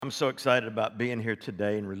I'm so excited about being here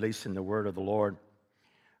today and releasing the word of the Lord.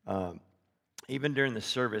 Uh, Even during the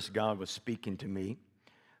service, God was speaking to me.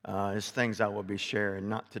 There's things I will be sharing,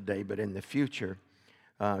 not today, but in the future,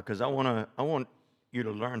 because I want you to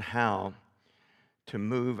learn how to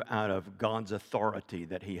move out of God's authority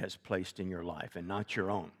that He has placed in your life and not your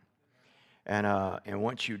own. And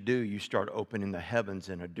once you do, you start opening the heavens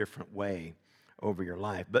in a different way over your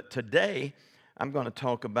life. But today, I'm going to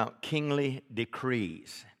talk about kingly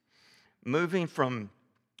decrees, moving from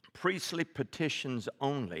priestly petitions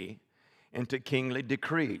only into kingly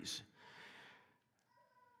decrees.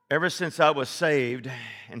 Ever since I was saved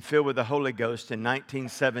and filled with the Holy Ghost in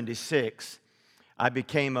 1976, I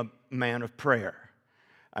became a man of prayer.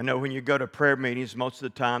 I know when you go to prayer meetings, most of the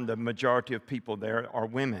time the majority of people there are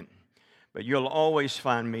women. But you'll always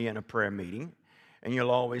find me in a prayer meeting, and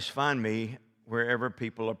you'll always find me wherever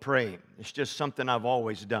people are praying. It's just something I've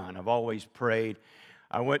always done. I've always prayed.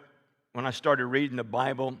 When I started reading the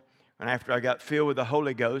Bible, and after I got filled with the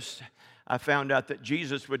Holy Ghost, I found out that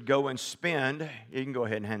Jesus would go and spend, you can go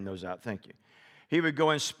ahead and hand those out, thank you. He would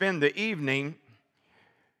go and spend the evening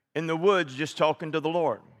in the woods just talking to the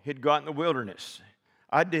Lord. He'd go out in the wilderness.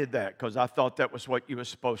 I did that because I thought that was what you were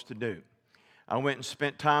supposed to do. I went and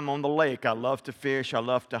spent time on the lake. I love to fish. I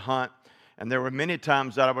love to hunt. And there were many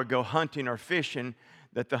times that I would go hunting or fishing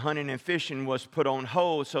that the hunting and fishing was put on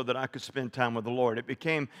hold so that I could spend time with the Lord. It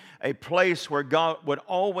became a place where God would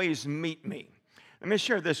always meet me. Let me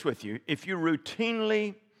share this with you. If you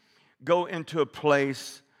routinely go into a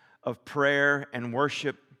place of prayer and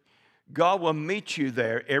worship, God will meet you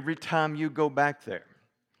there every time you go back there.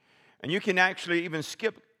 And you can actually even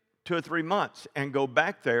skip 2 or 3 months and go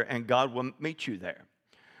back there, and God will meet you there.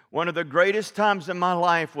 One of the greatest times in my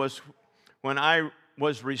life was when I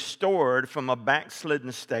was restored from a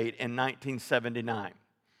backslidden state in 1979.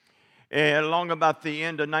 And along about the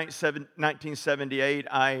end of 1978,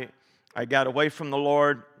 I got away from the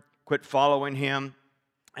Lord, quit following Him,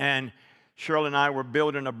 and Cheryl and I were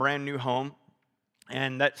building a brand new home.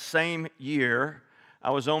 And that same year, I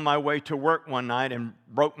was on my way to work one night and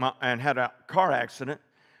had a car accident.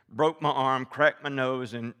 Broke my arm, cracked my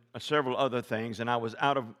nose, and several other things, and I was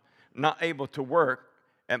not able to work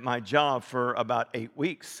at my job for about 8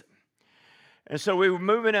 weeks. And so we were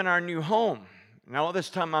moving in our new home, and all this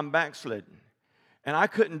time I'm backslidden. And I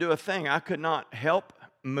couldn't do a thing. I could not help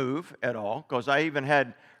move at all, because I even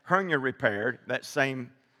had hernia repaired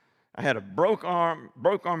I had a broke arm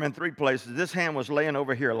in 3 places. This hand was laying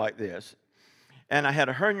over here like this. And I had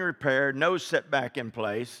a hernia repaired, nose set back in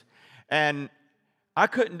place, and I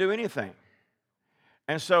couldn't do anything.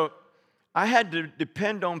 And so I had to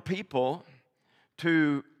depend on people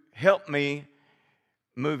to help me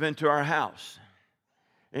move into our house.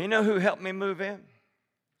 And you know who helped me move in?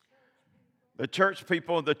 The church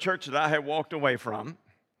people, the church that I had walked away from,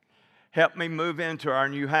 helped me move into our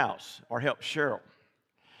new house, or helped Cheryl.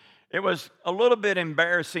 It was a little bit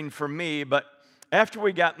embarrassing for me, but after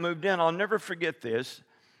we got moved in, I'll never forget this.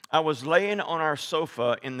 I was laying on our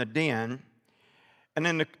sofa in the den,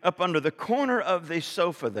 and up under the corner of the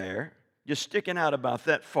sofa there, just sticking out about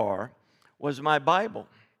that far, was my Bible.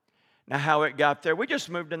 Now, how it got there, we just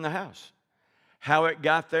moved in the house. How it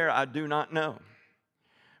got there, I do not know.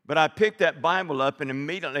 But I picked that Bible up, and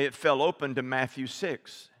immediately it fell open to Matthew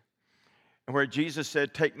 6, where Jesus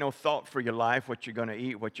said, take no thought for your life, what you're going to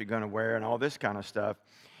eat, what you're going to wear, and all this kind of stuff.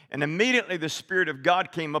 And immediately the Spirit of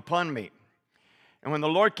God came upon me. And when the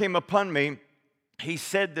Lord came upon me, He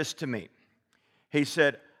said this to me. He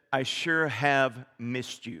said, I sure have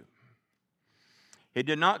missed you. He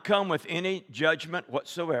did not come with any judgment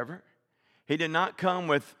whatsoever. He did not come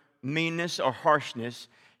with meanness or harshness.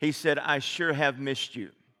 He said, I sure have missed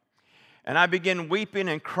you. And I began weeping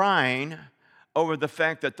and crying over the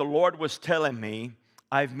fact that the Lord was telling me,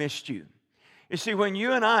 I've missed you. You see, when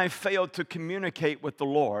you and I fail to communicate with the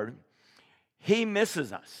Lord, He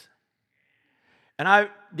misses us. And I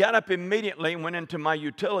got up immediately and went into my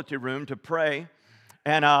utility room to pray.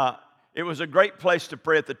 And it was a great place to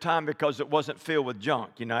pray at the time because it wasn't filled with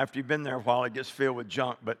junk. You know, after you've been there a while, it gets filled with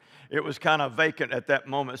junk. But it was kind of vacant at that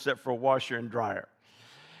moment except for a washer and dryer.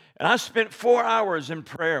 And I spent 4 hours in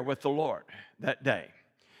prayer with the Lord that day.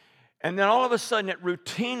 And then all of a sudden, it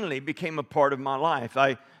routinely became a part of my life.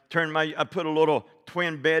 I put a little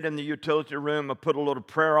twin bed in the utility room. I put a little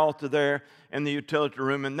prayer altar there in the utility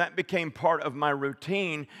room. And that became part of my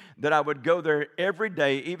routine that I would go there every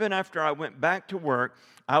day. Even after I went back to work,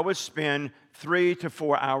 I would spend 3 to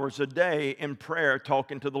 4 hours a day in prayer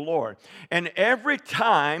talking to the Lord. And every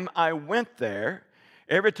time I went there,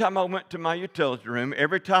 every time I went to my utility room,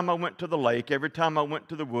 every time I went to the lake, every time I went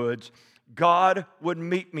to the woods, God would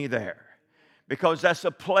meet me there, because that's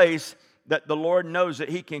a place that the Lord knows that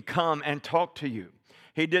He can come and talk to you.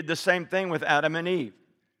 He did the same thing with Adam and Eve.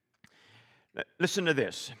 Listen to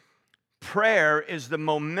this. Prayer is the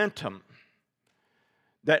momentum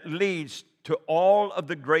that leads to all of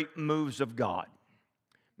the great moves of God.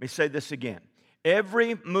 Let me say this again.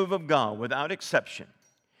 Every move of God, without exception,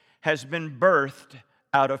 has been birthed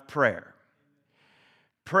out of prayer.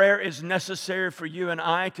 Prayer is necessary for you and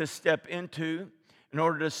I to step into in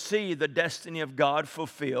order to see the destiny of God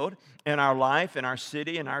fulfilled in our life, in our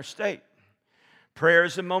city, in our state. Prayer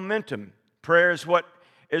is a momentum. Prayer is what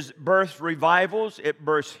is births revivals, it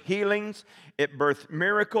births healings, it births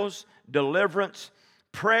miracles, deliverance.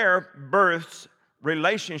 Prayer births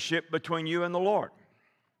relationship between you and the Lord.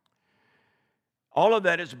 All of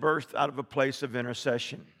that is birthed out of a place of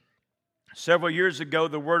intercession. Several years ago,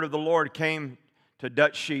 the word of the Lord came to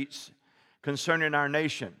Dutch Sheets concerning our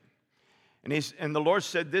nation. And the Lord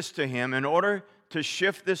said this to him: in order to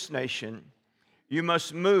shift this nation, you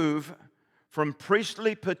must move from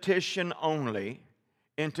priestly petition only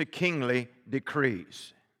into kingly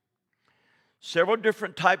decrees. Several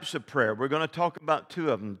different types of prayer. We're going to talk about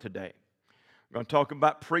two of them today. We're going to talk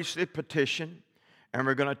about priestly petition, and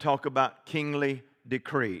we're going to talk about kingly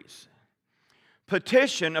decrees. A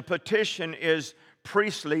petition is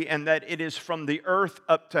priestly in that it is from the earth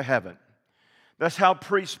up to heaven. That's how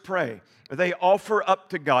priests pray. They offer up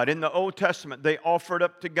to God. In the Old Testament, they offered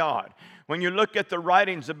up to God. When you look at the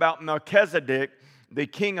writings about Melchizedek, the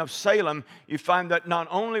king of Salem, you find that not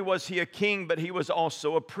only was he a king, but he was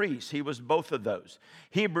also a priest. He was both of those.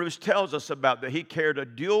 Hebrews tells us about that. He carried a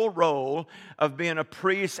dual role of being a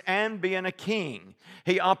priest and being a king.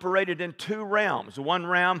 He operated in two realms. One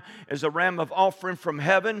realm is a realm of offering from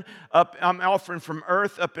heaven, offering from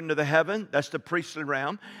earth up into the heaven. That's the priestly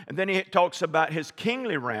realm. And then he talks about his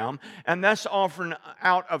kingly realm, and that's offering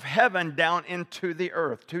out of heaven down into the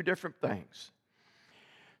earth. Two different things.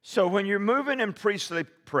 So when you're moving in priestly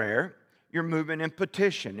prayer, you're moving in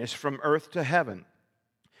petition. It's from earth to heaven.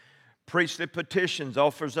 Priestly petitions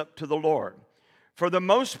offers up to the Lord. For the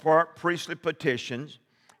most part, priestly petitions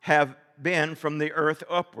have been from the earth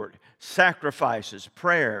upward. Sacrifices,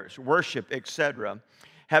 prayers, worship, etc.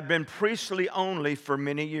 have been priestly only for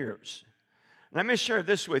many years. Let me share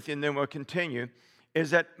this with you and then we'll continue, is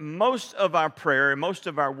that most of our prayer and most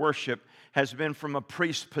of our worship has been from a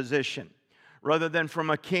priest position rather than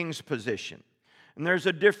from a king's position. And there's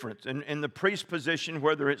a difference. In the priest position,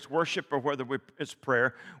 whether it's worship or whether it's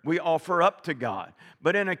prayer, we offer up to God.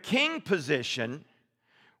 But in a king position,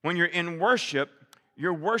 when you're in worship,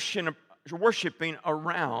 you're worshiping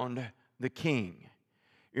around the king.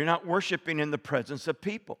 You're not worshiping in the presence of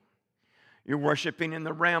people. You're worshiping in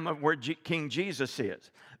the realm of where King Jesus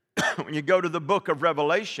is. When you go to the book of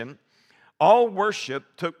Revelation, all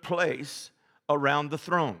worship took place around the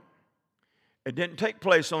throne. It didn't take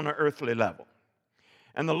place on an earthly level.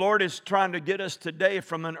 And the Lord is trying to get us today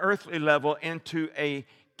from an earthly level into a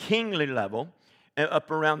kingly level,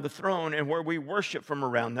 up around the throne, and where we worship from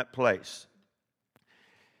around that place.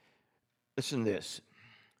 Listen to this.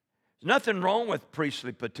 There's nothing wrong with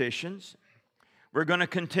priestly petitions. We're going to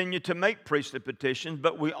continue to make priestly petitions,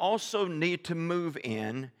 but we also need to move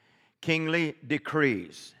in kingly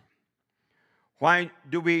decrees. Why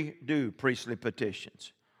do we do priestly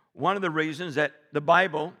petitions? One of the reasons that the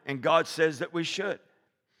Bible and God says that we should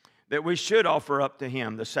offer up to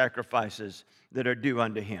Him the sacrifices that are due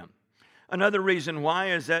unto Him. Another reason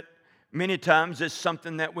why is that many times it's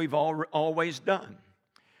something that we've always done.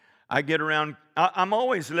 I'm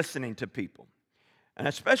always listening to people, and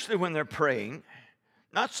especially when they're praying,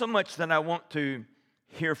 not so much that I want to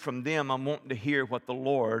hear from them, I'm wanting to hear what the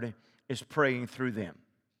Lord is praying through them.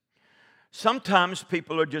 Sometimes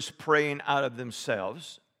people are just praying out of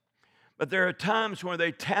themselves. But there are times where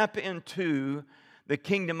they tap into the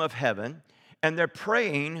kingdom of heaven and they're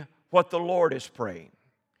praying what the Lord is praying.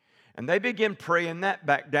 And they begin praying that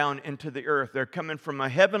back down into the earth. They're coming from a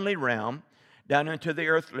heavenly realm down into the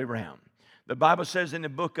earthly realm. The Bible says in the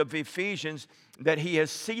book of Ephesians that He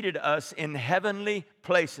has seated us in heavenly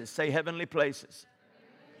places. Say heavenly places.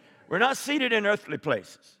 We're not seated in earthly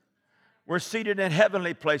places. We're seated in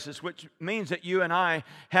heavenly places, which means that you and I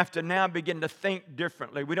have to now begin to think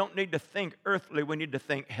differently. We don't need to think earthly, we need to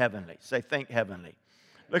think heavenly. Say, think heavenly.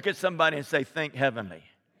 Look at somebody and say, think heavenly.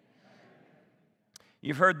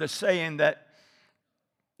 You've heard the saying that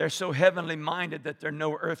they're so heavenly minded that they're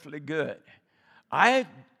no earthly good. I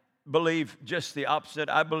believe just the opposite.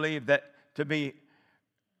 I believe that to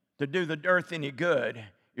do the earth any good,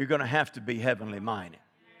 you're going to have to be heavenly minded.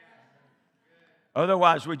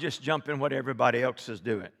 Otherwise, we just jump in what everybody else is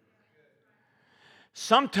doing.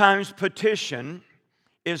 Sometimes petition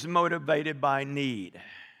is motivated by need.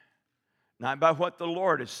 Not by what the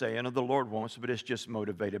Lord is saying or the Lord wants, but it's just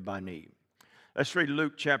motivated by need. Let's read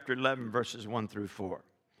Luke chapter 11, verses 1 through 4.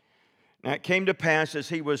 Now it came to pass as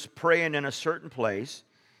he was praying in a certain place,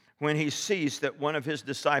 when he ceased, that one of his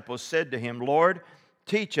disciples said to him, Lord,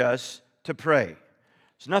 teach us to pray.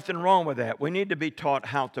 There's nothing wrong with that. We need to be taught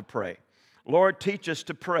how to pray. Lord, teach us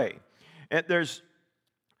to pray. And there's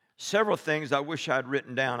several things I wish I'd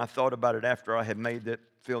written down. I thought about it after I had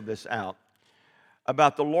filled this out,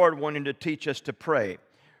 about the Lord wanting to teach us to pray.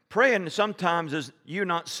 Praying sometimes is you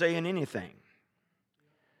not saying anything.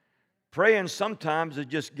 Praying sometimes is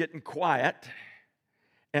just getting quiet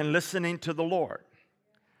and listening to the Lord.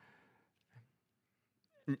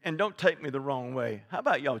 And don't take me the wrong way. How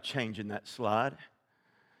about y'all changing that slide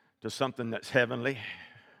to something that's heavenly?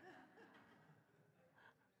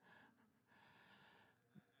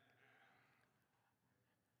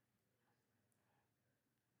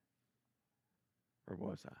 Where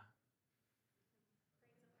was I?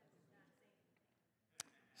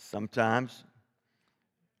 Sometimes,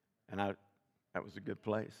 and that was a good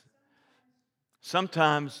place.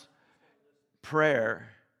 Sometimes prayer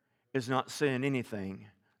is not saying anything,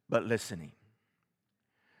 but listening.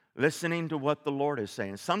 Listening to what the Lord is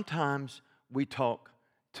saying. Sometimes we talk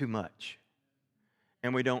too much,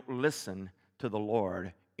 and we don't listen to the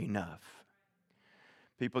Lord enough.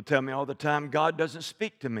 People tell me all the time, God doesn't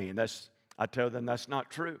speak to me. I tell them that's not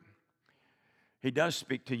true. He does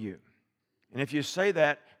speak to you. And if you say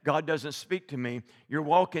that, God doesn't speak to me, you're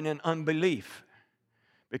walking in unbelief.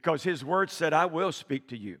 Because His Word said, I will speak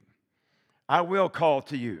to you. I will call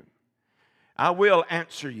to you. I will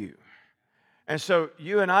answer you. And so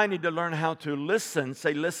you and I need to learn how to listen.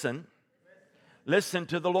 Say listen. Listen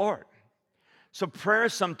to the Lord. So prayer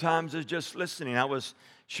sometimes is just listening. I was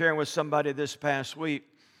sharing with somebody this past week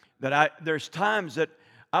that there's times that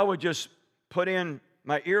I would just put in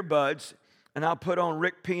my earbuds and I'll put on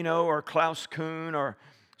Rick Pino or Klaus Kuhn or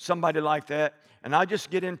somebody like that, and I just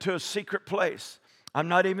get into a secret place. I'm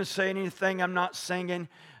not even saying anything. I'm not singing.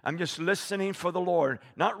 I'm just listening for the Lord.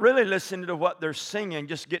 Not really listening to what they're singing,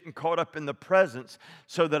 just getting caught up in the presence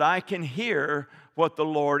so that I can hear what the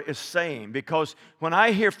Lord is saying. Because when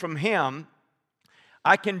I hear from Him,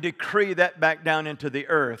 I can decree that back down into the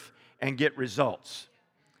earth and get results.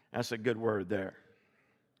 That's a good word there.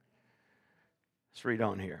 Let's read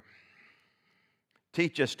on here.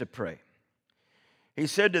 Teach us to pray. He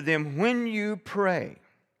said to them, when you pray,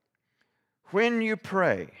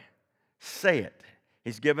 say it.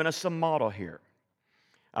 He's given us a model here.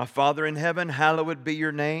 Our Father in heaven, hallowed be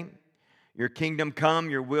your name. Your kingdom come,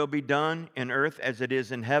 your will be done in earth as it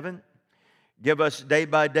is in heaven. Give us day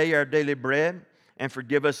by day our daily bread, and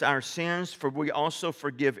forgive us our sins, for we also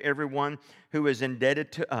forgive everyone who is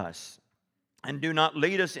indebted to us. And do not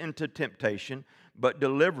lead us into temptation, but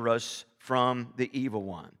deliver us from the evil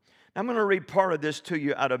one. Now, I'm going to read part of this to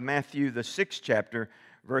you out of Matthew, the 6th chapter,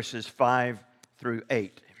 verses 5 through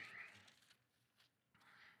 8.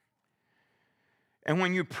 And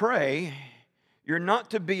when you pray, you're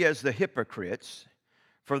not to be as the hypocrites,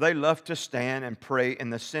 for they love to stand and pray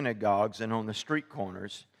in the synagogues and on the street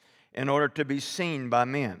corners in order to be seen by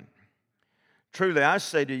men. Truly, I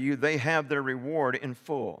say to you, they have their reward in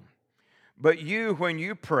full. But you, when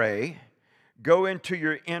you pray, go into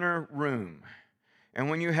your inner room, and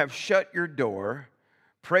when you have shut your door,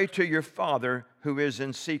 pray to your Father who is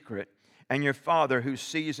in secret, and your Father who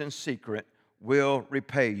sees in secret will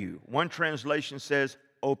repay you. One translation says,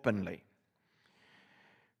 openly.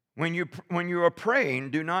 When you are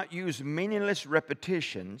praying, do not use meaningless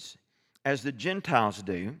repetitions as the Gentiles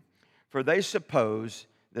do, for they suppose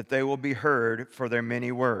that they will be heard for their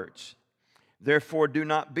many words. Therefore, do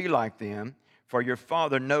not be like them, for your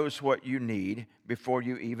Father knows what you need before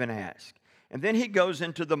you even ask. And then he goes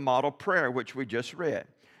into the model prayer, which we just read.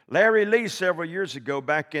 Larry Lee, several years ago,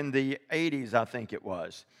 back in the 80s, I think it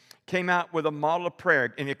was, came out with a model of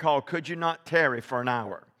prayer, and he called, Could You Not Tarry for an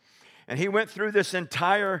Hour? And he went through this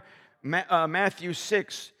entire Matthew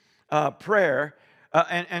 6 prayer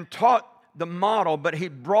and taught the model, but he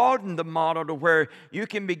broadened the model to where you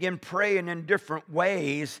can begin praying in different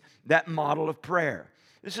ways, that model of prayer.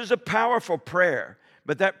 This is a powerful prayer,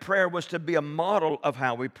 but that prayer was to be a model of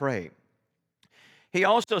how we pray. He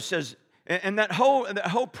also says, and that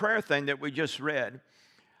whole prayer thing that we just read,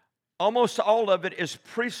 almost all of it is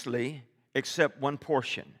priestly except one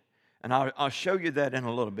portion. And I'll show you that in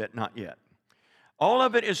a little bit, not yet. All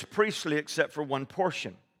of it is priestly except for one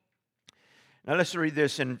portion. Now let's read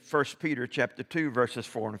this in 1 Peter chapter 2, verses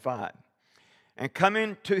 4 and 5. And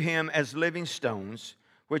coming to him as living stones,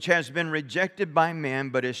 which has been rejected by men,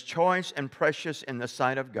 but is choice and precious in the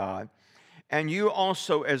sight of God. And you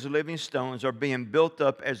also, as living stones, are being built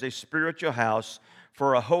up as a spiritual house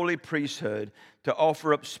for a holy priesthood, to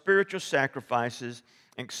offer up spiritual sacrifices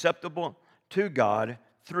acceptable to God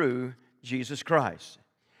through Jesus Christ.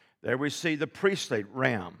 There we see the priestly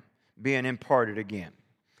realm being imparted again.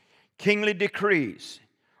 Kingly decrees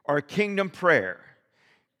or kingdom prayer.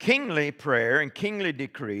 Kingly prayer and kingly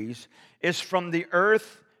decrees is from the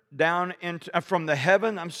earth down into from the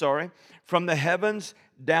heavens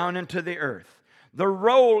down into the earth. The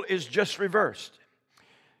role is just reversed.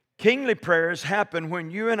 Kingly prayers happen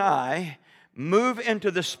when you and I move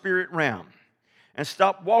into the spirit realm and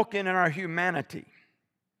stop walking in our humanity.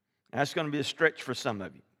 That's going to be a stretch for some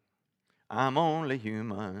of you. I'm only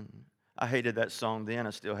human. I hated that song then. I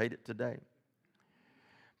still hate it today.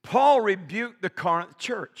 Paul rebuked the Corinth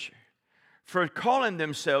church for calling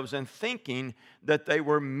themselves and thinking that they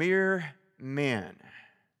were mere men.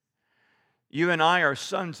 You and I are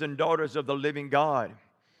sons and daughters of the living God.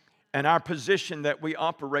 And our position that we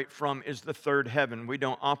operate from is the third heaven. We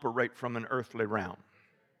don't operate from an earthly realm.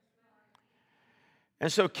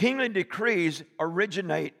 And so kingly decrees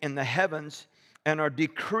originate in the heavens and are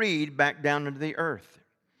decreed back down into the earth.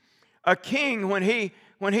 A king, when he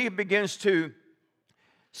begins to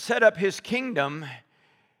set up his kingdom,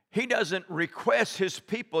 he doesn't request his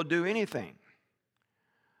people do anything.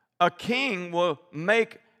 A king will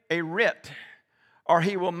make a writ, or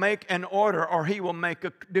he will make an order, or he will make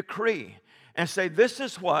a decree and say, this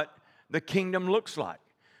is what the kingdom looks like.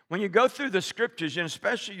 When you go through the scriptures, and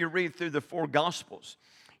especially you read through the four gospels,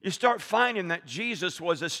 you start finding that Jesus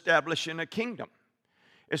was establishing a kingdom.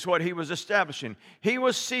 It's what he was establishing. He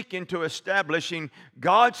was seeking to establishing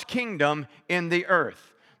God's kingdom in the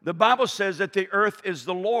earth. The Bible says that the earth is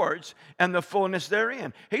the Lord's and the fullness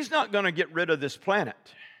therein. He's not going to get rid of this planet,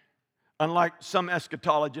 unlike some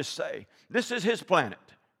eschatologists say. This is his planet.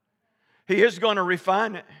 He is going to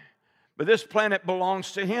refine it, but this planet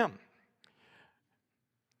belongs to him.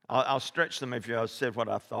 I'll stretch them if you said what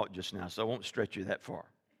I thought just now, so I won't stretch you that far.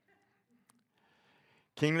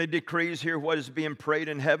 Kingly decrees here, what is being prayed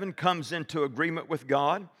in heaven, comes into agreement with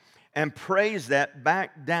God and prays that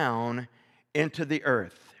back down into the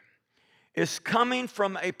earth. It's coming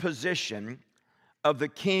from a position of the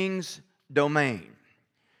king's domain.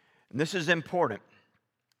 And this is important.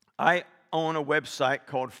 I own a website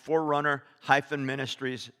called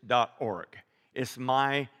forerunner-ministries.org. It's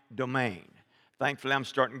my domain. Thankfully, I'm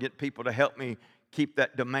starting to get people to help me keep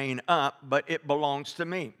that domain up, but it belongs to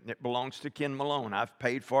me. It belongs to Ken Malone. I've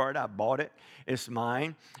paid for it. I bought it. It's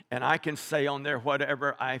mine. And I can say on there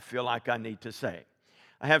whatever I feel like I need to say.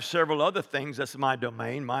 I have several other things that's my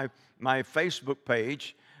domain. My Facebook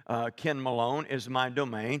page, Ken Malone, is my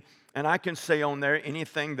domain. And I can say on there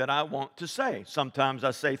anything that I want to say. Sometimes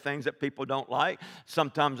I say things that people don't like.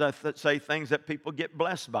 Sometimes I say things that people get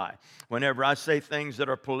blessed by. Whenever I say things that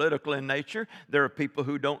are political in nature, there are people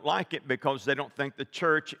who don't like it because they don't think the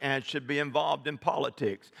church should be involved in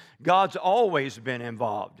politics. God's always been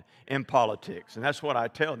involved in politics. And that's what I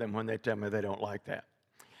tell them when they tell me they don't like that.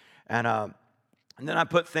 And then I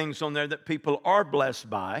put things on there that people are blessed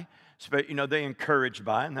by, they encouraged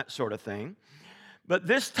by, and that sort of thing. But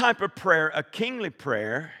this type of prayer, a kingly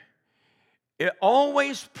prayer, it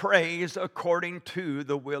always prays according to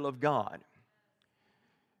the will of God.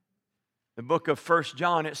 The book of 1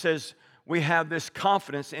 John, it says, we have this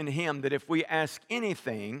confidence in him that if we ask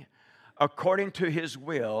anything according to his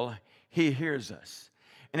will, he hears us.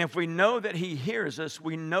 And if we know that he hears us,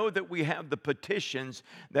 we know that we have the petitions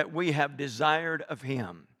that we have desired of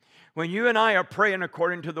him. When you and I are praying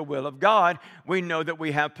according to the will of God, we know that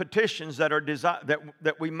we have petitions that are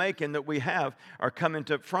that we make and that we have are coming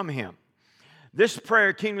from him. This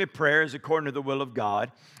prayer, kingly prayer, is according to the will of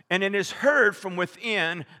God, and it is heard from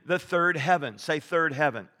within the third heaven. Say third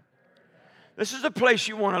heaven. This is a place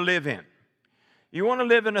you want to live in. You want to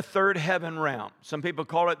live in a third heaven realm. Some people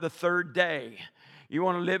call it the third day. You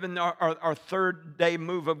want to live in our third day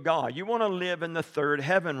move of God. You want to live in the third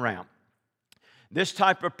heaven realm. This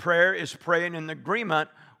type of prayer is praying in agreement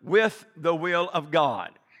with the will of God.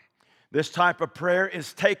 This type of prayer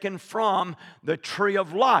is taken from the tree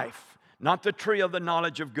of life, not the tree of the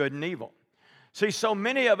knowledge of good and evil. See, so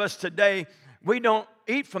many of us today, we don't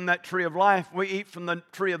eat from that tree of life. We eat from the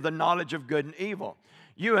tree of the knowledge of good and evil.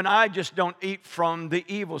 You and I just don't eat from the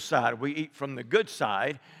evil side. We eat from the good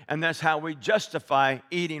side, and that's how we justify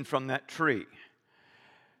eating from that tree.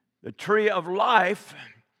 The tree of life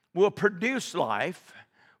will produce life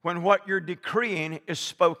when what you're decreeing is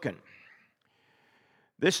spoken.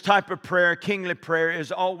 This type of prayer, kingly prayer,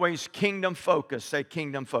 is always kingdom focused. Say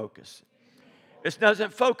kingdom focus. It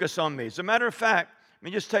doesn't focus on me. As a matter of fact, let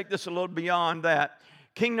me just take this a little beyond that.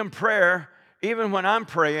 Kingdom prayer, even when I'm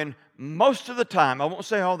praying, most of the time, I won't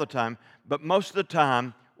say all the time, but most of the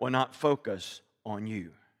time will not focus on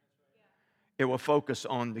you. It will focus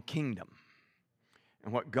on the kingdom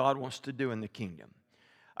and what God wants to do in the kingdom.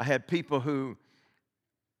 I had people who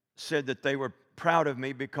said that they were proud of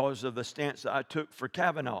me because of the stance that I took for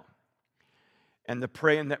Kavanaugh. And the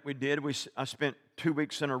praying that we did, I spent 2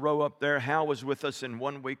 weeks in a row up there. Hal was with us in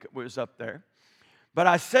 1 week was up there. But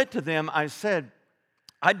I said to them, I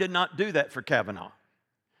did not do that for Kavanaugh.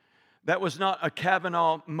 That was not a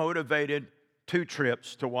Kavanaugh-motivated 2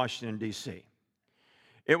 trips to Washington, D.C.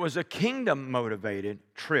 It was a kingdom-motivated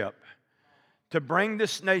trip to bring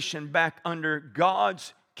this nation back under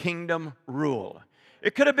God's kingdom rule.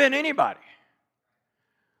 It could have been anybody.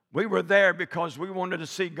 We were there because we wanted to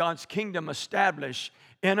see God's kingdom established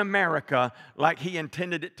in America like He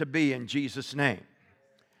intended it to be in Jesus' name.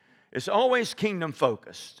 It's always kingdom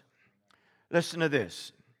focused. Listen to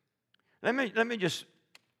this. Let me just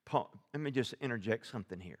interject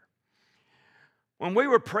something here. When we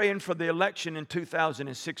were praying for the election in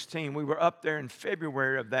 2016, we were up there in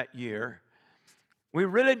February of that year. We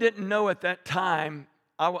really didn't know at that time.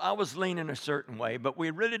 I was leaning a certain way, but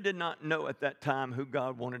we really did not know at that time who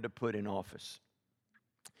God wanted to put in office.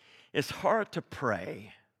 It's hard to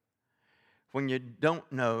pray when you don't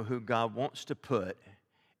know who God wants to put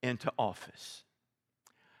into office.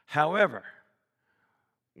 However,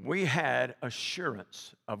 we had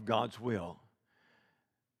assurance of God's will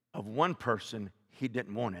of one person He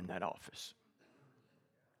didn't want in that office.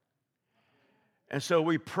 And so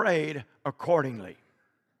we prayed accordingly.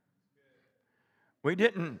 We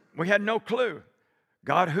had no clue.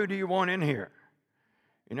 God, who do you want in here?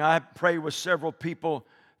 You know, I prayed with several people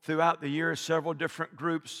throughout the year, several different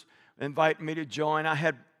groups invite me to join. I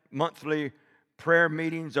had monthly prayer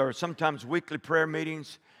meetings or sometimes weekly prayer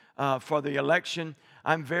meetings for the election.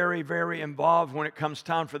 I'm very, very involved when it comes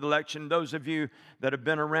time for the election. Those of you that have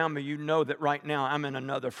been around me, you know that right now I'm in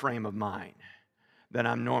another frame of mind than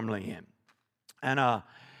I'm normally in. And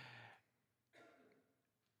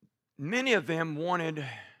many of them wanted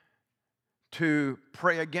to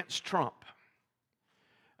pray against Trump.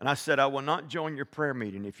 And I said, I will not join your prayer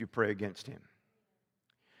meeting if you pray against him.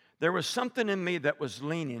 There was something in me that was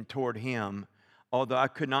leaning toward him, although I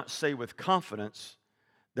could not say with confidence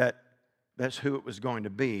that that's who it was going to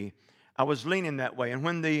be. I was leaning that way. And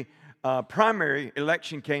when the primary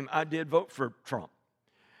election came, I did vote for Trump.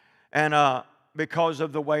 And because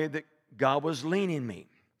of the way that God was leaning me.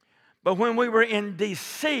 But when we were in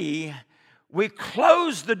D.C., we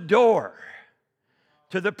closed the door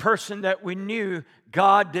to the person that we knew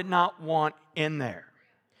God did not want in there.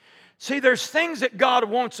 See, there's things that God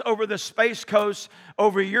wants over the Space Coast,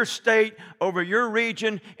 over your state, over your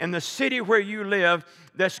region, in the city where you live,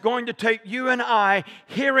 that's going to take you and I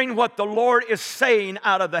hearing what the Lord is saying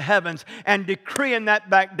out of the heavens and decreeing that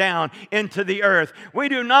back down into the earth. We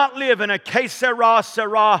do not live in a que sera,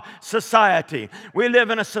 sera society. We live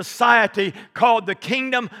in a society called the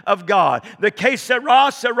kingdom of God. The que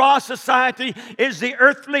sera, sera society is the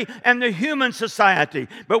earthly and the human society.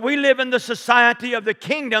 But we live in the society of the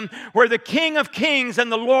kingdom where the King of Kings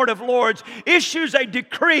and the Lord of Lords issues a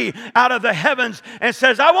decree out of the heavens and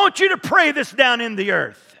says, I want you to pray this down in the earth.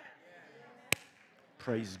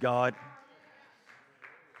 Praise God.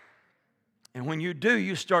 And when you do,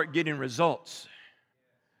 you start getting results.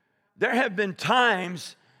 There have been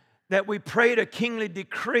times that we prayed a kingly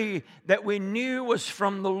decree that we knew was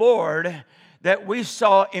from the Lord, that we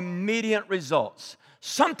saw immediate results.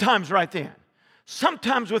 Sometimes right then,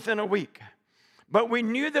 sometimes within a week. But we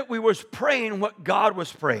knew that we was praying what God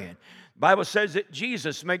was praying. The Bible says that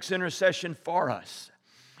Jesus makes intercession for us.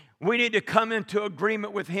 We need to come into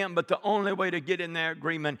agreement with Him, but the only way to get in that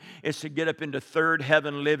agreement is to get up into third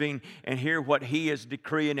heaven living and hear what He is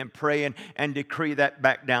decreeing and praying and decree that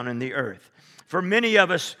back down in the earth. For many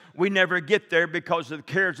of us, we never get there because of the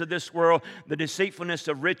cares of this world, the deceitfulness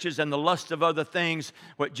of riches, and the lust of other things.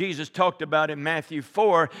 What Jesus talked about in Matthew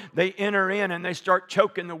 4, they enter in and they start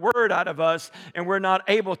choking the word out of us, and we're not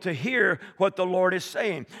able to hear what the Lord is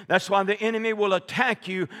saying. That's why the enemy will attack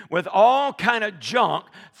you with all kind of junk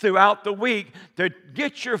throughout the week to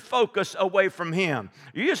get your focus away from Him.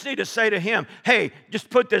 You just need to say to him, hey, just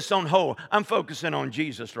put this on hold. I'm focusing on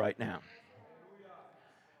Jesus right now.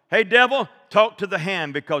 Hey, devil, talk to the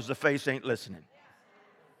hand because the face ain't listening.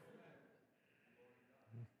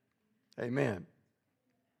 Amen.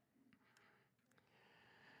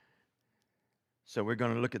 So we're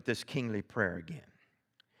going to look at this kingly prayer again.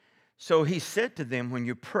 So he said to them, when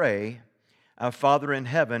you pray, Our Father in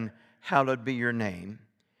heaven, hallowed be your name.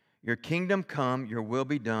 Your kingdom come, your will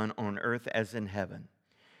be done on earth as in heaven.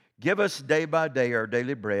 Give us day by day our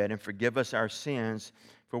daily bread, and forgive us our sins,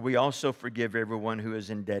 for we also forgive everyone who is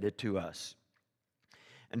indebted to us.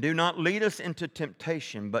 And do not lead us into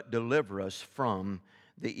temptation, but deliver us from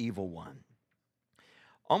the evil one.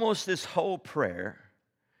 Almost this whole prayer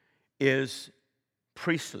is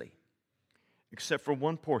priestly, except for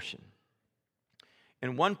one portion.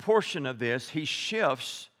 In one portion of this, he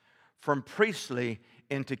shifts from priestly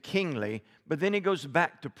into kingly, but then he goes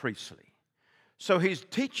back to priestly. So he's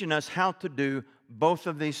teaching us how to do both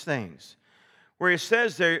of these things. Where he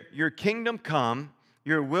says there, your kingdom come,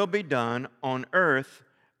 your will be done on earth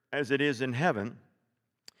as it is in heaven,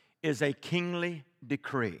 is a kingly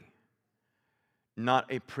decree,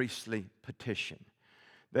 not a priestly petition.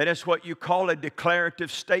 That is what you call a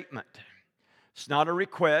declarative statement. It's not a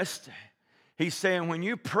request. He's saying, when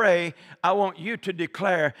you pray, I want you to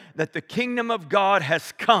declare that the kingdom of God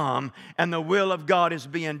has come and the will of God is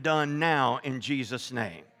being done now in Jesus'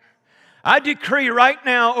 name. I decree right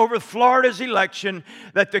now over Florida's election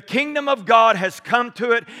that the kingdom of God has come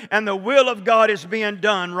to it and the will of God is being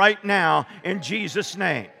done right now in Jesus'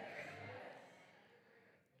 name.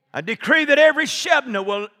 I decree that every Shebna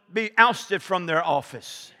will be ousted from their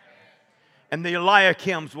office and the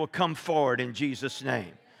Eliakims will come forward in Jesus'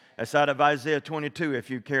 name. That's out of Isaiah 22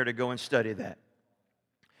 if you care to go and study that.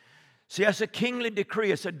 See, that's a kingly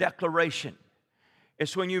decree. It's a declaration.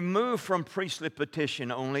 It's when you move from priestly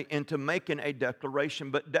petition only into making a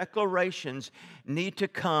declaration. But declarations need to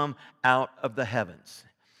come out of the heavens.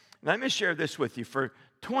 Now, let me share this with you. For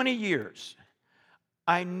 20 years,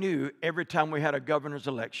 I knew every time we had a governor's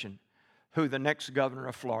election who the next governor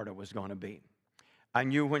of Florida was going to be. I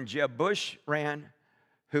knew when Jeb Bush ran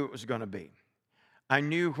who it was going to be. I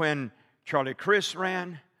knew when Charlie Crist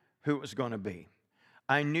ran who it was going to be.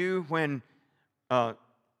 I knew when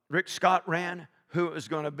Rick Scott ran who it was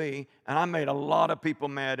going to be. And I made a lot of people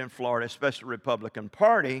mad in Florida, especially the Republican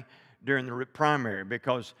Party, during the primary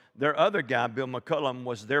because their other guy, Bill McCullum,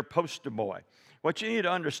 was their poster boy. What you need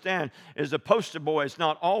to understand is the poster boy is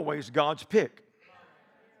not always God's pick.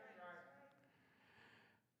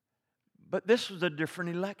 But this was a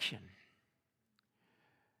different election.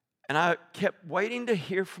 And I kept waiting to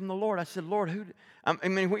hear from the Lord. I said, Lord,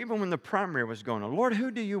 even when the primary was going on, Lord,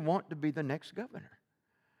 who do you want to be the next governor?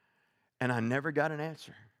 And I never got an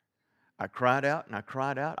answer. I cried out and I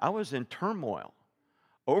cried out. I was in turmoil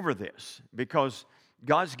over this because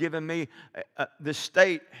God's given me the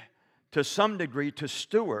state to some degree to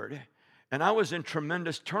steward. And I was in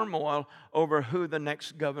tremendous turmoil over who the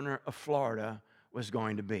next governor of Florida was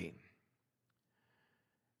going to be.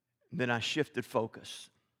 Then I shifted focus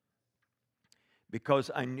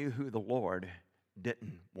because I knew who the Lord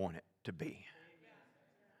didn't want it to be.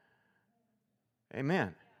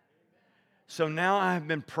 Amen. So now I have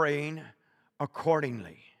been praying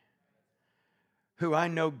accordingly. Who I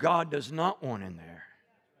know God does not want in there.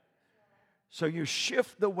 So you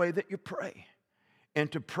shift the way that you pray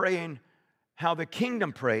into praying how the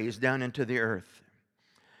kingdom prays down into the earth.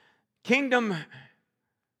 Kingdom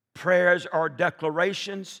prayers are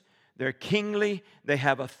declarations. They're kingly. They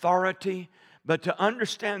have authority. But to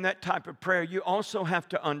understand that type of prayer, you also have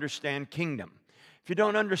to understand kingdom. If you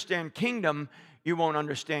don't understand kingdom, you won't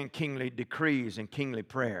understand kingly decrees and kingly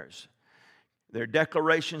prayers. They're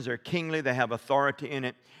declarations, they're kingly, they have authority in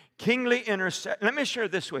it. Kingly intercession. Let me share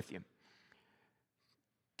this with you.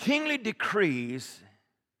 Kingly decrees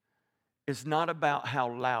is not about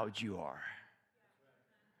how loud you are.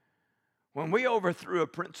 When we overthrew a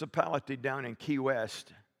principality down in Key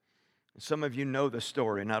West, some of you know the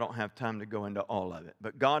story, and I don't have time to go into all of it,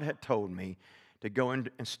 but God had told me to go in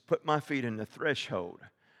and put my feet in the threshold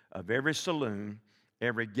of every saloon,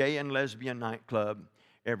 every gay and lesbian nightclub,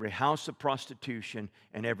 every house of prostitution,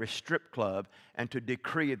 and every strip club, and to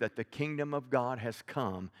decree that the kingdom of God has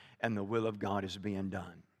come and the will of God is being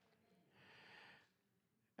done.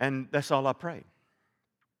 And that's all I prayed.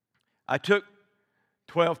 I took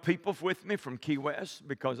 12 people with me from Key West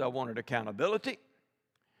because I wanted accountability.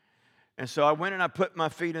 And so I went and I put my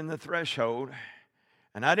feet in the threshold,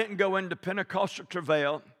 and I didn't go into Pentecostal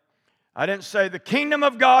travail. I didn't say, the kingdom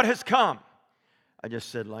of God has come. I just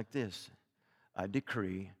said like this, I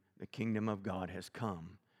decree the kingdom of God has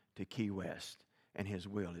come to Key West, and His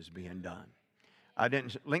will is being done. I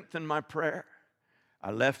didn't lengthen my prayer.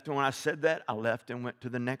 I left, when I said that, I left and went to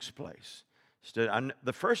the next place.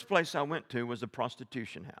 The first place I went to was a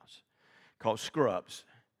prostitution house called Scrubs.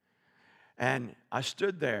 And I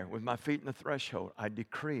stood there with my feet in the threshold. I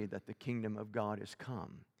decree that the kingdom of God has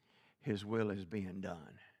come His will is being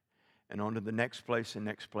done. And on to the next place and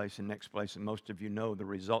next place and next place. And most of you know the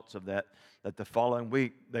results of that the following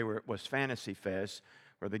week it was Fantasy Fest,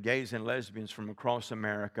 where the gays and lesbians from across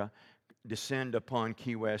America descend upon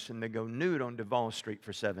Key West and they go nude on Duval Street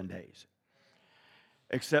for 7 days.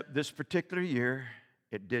 Except this particular year,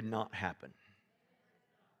 it did not happen.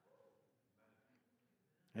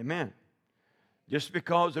 Amen. Just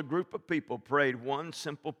because a group of people prayed one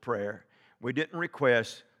simple prayer, we didn't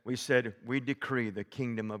request, we said, we decree the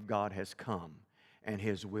kingdom of God has come and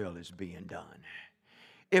His will is being done.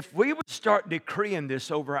 If we would start decreeing this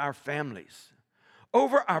over our families,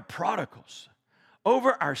 over our prodigals,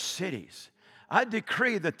 over our cities, I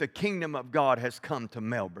decree that the kingdom of God has come to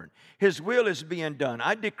Melbourne. His will is being done.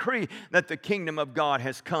 I decree that the kingdom of God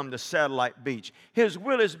has come to Satellite Beach. His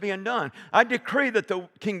will is being done. I decree that the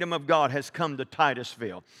kingdom of God has come to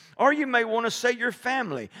Titusville. Or you may want to say your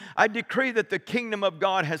family. I decree that the kingdom of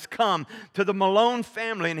God has come to the Malone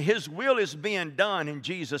family and His will is being done in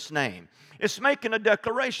Jesus' name. It's making a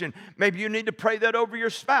declaration. Maybe you need to pray that over your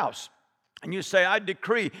spouse. And you say, I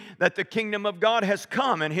decree that the kingdom of God has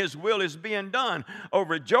come and His will is being done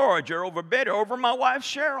over George or over Betty or over my wife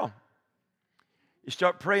Cheryl. You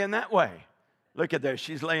start praying that way. Look at there.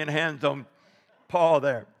 She's laying hands on Paul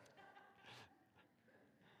there.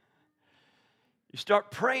 You start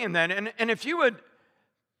praying that. And if you would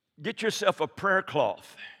get yourself a prayer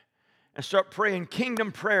cloth and start praying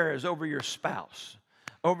kingdom prayers over your spouse,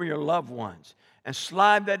 over your loved ones, and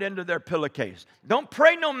slide that into their pillowcase. Don't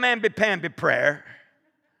pray no mamby-pamby prayer.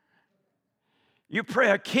 You pray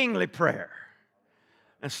a kingly prayer.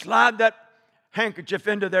 And slide that handkerchief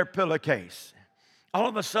into their pillowcase. All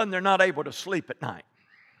of a sudden, they're not able to sleep at night.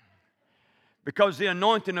 Because the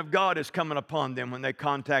anointing of God is coming upon them when they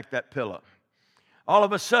contact that pillow. All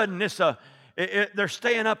of a sudden, they're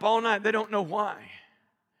staying up all night. They don't know why.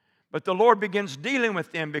 But the Lord begins dealing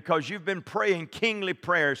with them because you've been praying kingly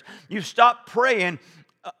prayers. You stop praying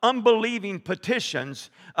unbelieving petitions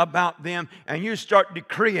about them and you start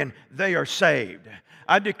decreeing they are saved.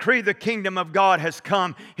 I decree the kingdom of God has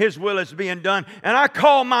come. His will is being done. And I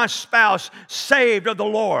call my spouse saved of the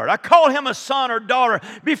Lord. I call him a son or daughter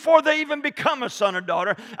before they even become a son or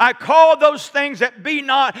daughter. I call those things that be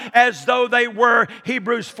not as though they were.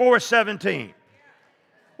 Hebrews 4:17.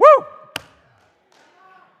 Woo!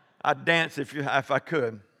 I'd dance if I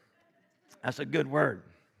could. That's a good word.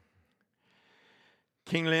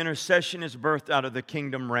 Kingly intercession is birthed out of the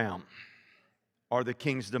kingdom realm or the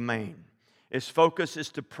king's domain. Its focus is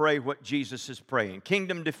to pray what Jesus is praying.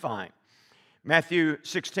 Kingdom defined. Matthew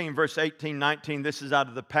 16, verse 18, 19. This is out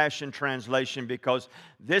of the Passion Translation because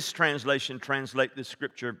this translation translates the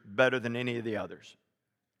scripture better than any of the others.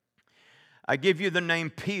 I give you the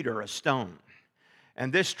name Peter, a stone.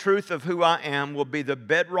 And this truth of who I am will be the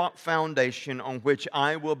bedrock foundation on which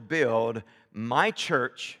I will build my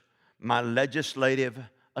church, my legislative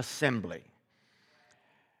assembly.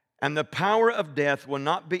 And the power of death will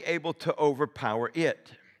not be able to overpower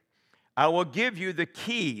it. I will give you the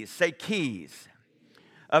keys, say keys,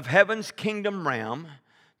 of heaven's kingdom realm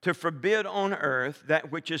to forbid on earth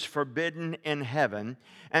that which is forbidden in heaven,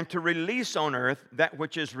 and to release on earth that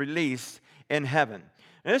which is released in heaven.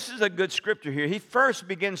 Now, this is a good scripture here. He first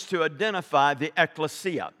begins to identify the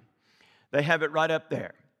ecclesia. They have it right up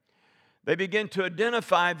there. They begin to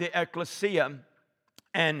identify the ecclesia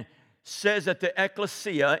and says that the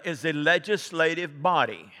ecclesia is a legislative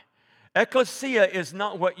body. Ecclesia is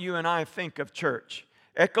not what you and I think of church.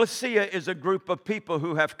 Ecclesia is a group of people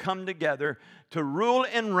who have come together to rule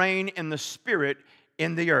and reign in the Spirit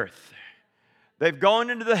in the earth. They've gone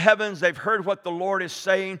into the heavens, they've heard what the Lord is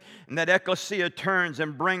saying, and that ecclesia turns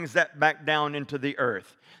and brings that back down into the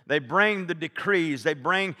earth. They bring the decrees, they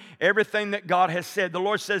bring everything that God has said. The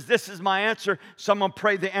Lord says, this is my answer. Someone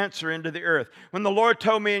pray the answer into the earth. When the Lord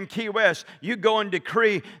told me in Key West, you go and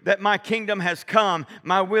decree that my kingdom has come,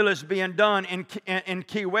 my will is being done in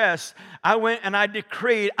Key West, I went and I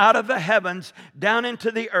decreed out of the heavens down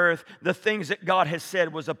into the earth the things that God has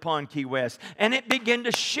said was upon Key West. And it began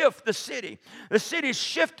to shift the city. The city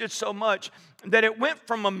shifted so much that it went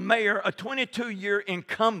from a mayor, a 22-year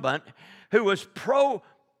incumbent who was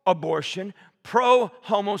pro-abortion,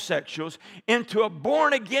 pro-homosexuals, into a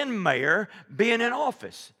born-again mayor being in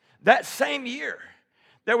office. That same year,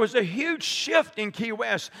 there was a huge shift in Key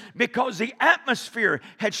West because the atmosphere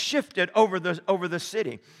had shifted over the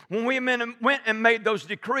city. When we went and made those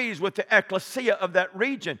decrees with the ecclesia of that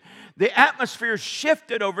region, the atmosphere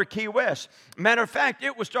shifted over Key West. Matter of fact,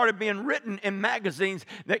 it was started being written in magazines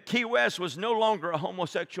that Key West was no longer a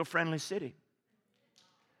homosexual-friendly city.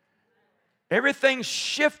 Everything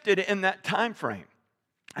shifted in that time frame.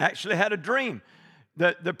 I actually had a dream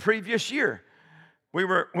the previous year. We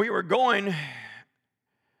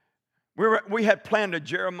had planned a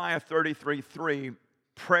Jeremiah 33:3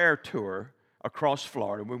 prayer tour across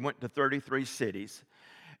Florida. We went to 33 cities,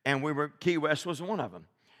 and Key West was one of them.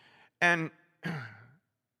 And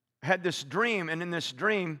had this dream, and in this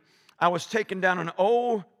dream, I was taking down an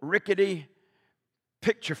old rickety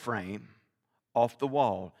picture frame off the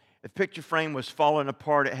wall. The picture frame was falling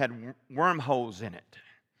apart. It had wormholes in it.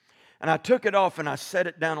 And I took it off and I set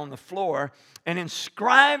it down on the floor, and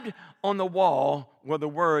inscribed on the wall were the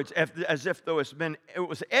words, as if though it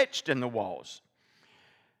was etched in the walls.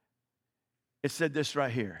 It said this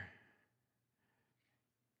right here: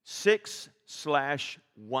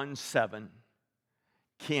 6/17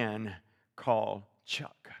 Ken call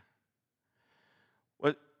Chuck.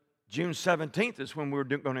 Well, June 17th is when we were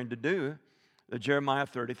going to do the Jeremiah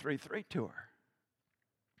 33:3 tour.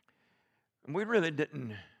 And we really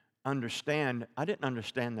didn't understand. I didn't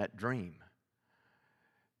understand that dream.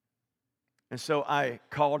 And so I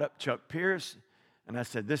called up Chuck Pierce and I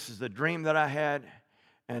said, this is the dream that I had,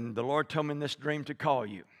 and the Lord told me in this dream to call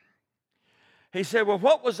you. He said, well,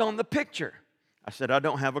 what was on the picture? I said, I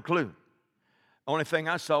don't have a clue. Only thing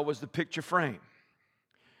I saw was the picture frame.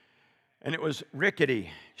 And it was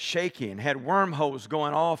rickety, shaky, and had wormholes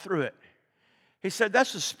going all through it. He said,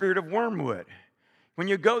 that's the spirit of wormwood. When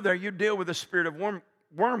you go there, you deal with the spirit of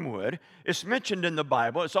wormwood. It's mentioned in the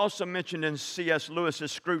Bible. It's also mentioned in C.S.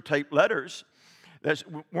 Lewis's Screwtape Letters. That's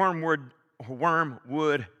wormwood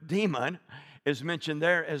demon is mentioned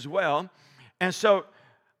there as well. And so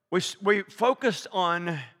we focused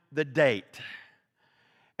on the date.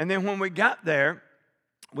 And then when we got there,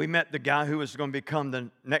 we met the guy who was going to become the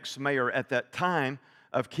next mayor at that time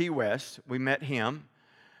of Key West. We met him.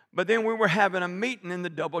 But then we were having a meeting in the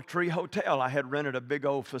Doubletree Hotel. I had rented a big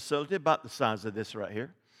old facility about the size of this right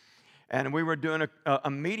here. And we were doing a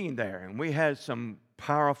meeting there. And we had some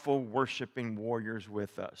powerful worshiping warriors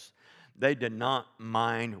with us. They did not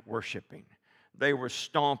mind worshiping. They were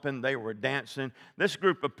stomping. They were dancing. This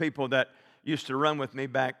group of people that used to run with me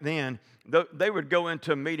back then, they would go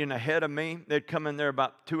into a meeting ahead of me. They'd come in there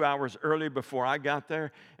about 2 hours early before I got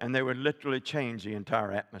there, and they would literally change the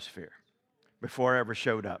entire atmosphere before I ever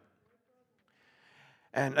showed up.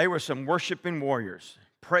 And they were some worshiping warriors,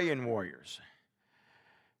 praying warriors.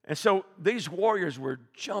 And so these warriors were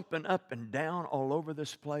jumping up and down all over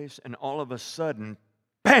this place, and all of a sudden,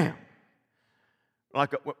 bam!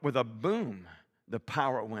 With a boom, the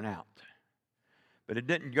power went out. But it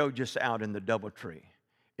didn't go just out in the Doubletree.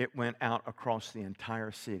 It went out across the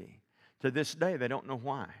entire city. To this day, they don't know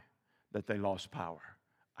why that they lost power.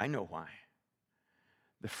 I know why.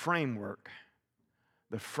 The frame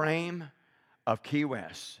of Key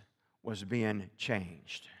West was being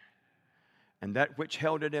changed. And that which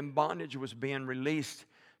held it in bondage was being released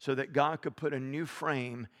so that God could put a new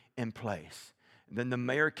frame in place. And then the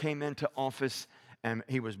mayor came into office, and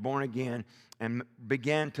he was born again and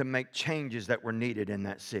began to make changes that were needed in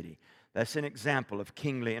that city. That's an example of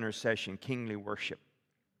kingly intercession, kingly worship.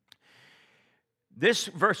 This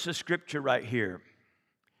verse of scripture right here,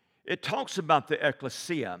 it talks about the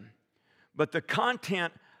ecclesia, but the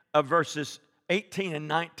content of verses 18 and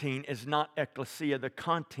 19 is not ecclesia. The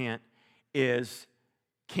content is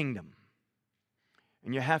kingdom.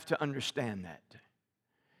 And you have to understand that.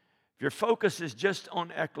 If your focus is just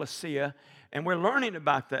on ecclesia, and we're learning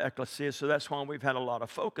about the ecclesia, so that's why we've had a lot of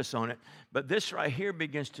focus on it, but this right here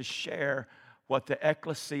begins to share what the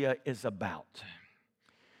ecclesia is about.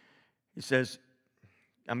 He says,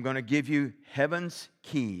 I'm going to give you heaven's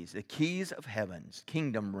keys, the keys of heaven's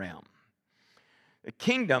kingdom realm. The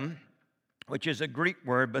kingdom, which is a Greek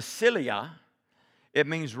word, basileia, it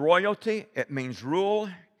means royalty, it means rule,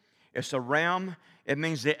 it's a realm, it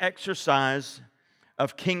means the exercise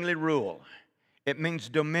of kingly rule. It means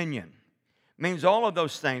dominion. It means all of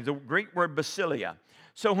those things, the Greek word basileia.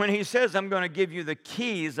 So when he says, I'm going to give you the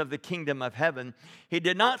keys of the kingdom of heaven, he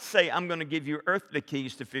did not say, I'm going to give you earthly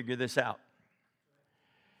keys to figure this out.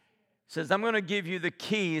 He says, I'm going to give you the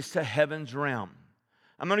keys to heaven's realm.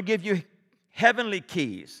 I'm going to give you heavenly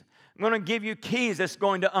keys. I'm going to give you keys that's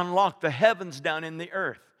going to unlock the heavens down in the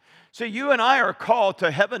earth. So you and I are called to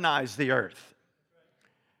heavenize the earth.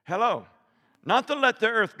 Hello. Not to let the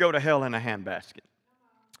earth go to hell in a handbasket.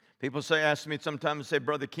 People ask me sometimes, say,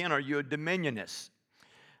 Brother Ken, are you a dominionist?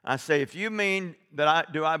 I say, if you mean that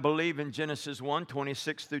I believe in Genesis 1,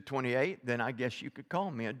 26 through 28, then I guess you could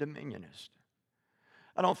call me a dominionist.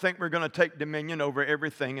 I don't think we're going to take dominion over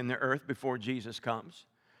everything in the earth before Jesus comes.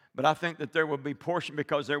 But I think that there will be portion,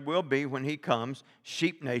 because there will be, when he comes,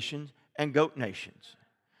 sheep nations and goat nations.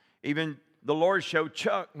 Even the Lord showed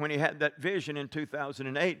Chuck when he had that vision in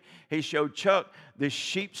 2008. He showed Chuck the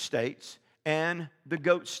sheep states and the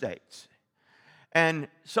goat states. And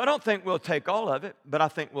so I don't think we'll take all of it, but I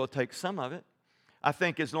think we'll take some of it. I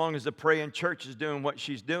think as long as the praying church is doing what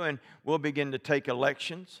she's doing, we'll begin to take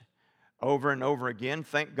elections over and over again.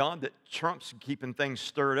 Thank God that Trump's keeping things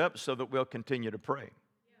stirred up so that we'll continue to pray.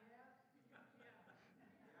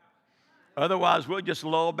 Otherwise, we'll just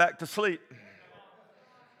lull back to sleep.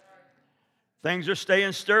 Things are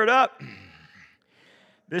staying stirred up.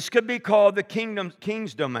 This could be called the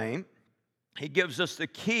king's domain. He gives us the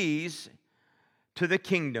keys to the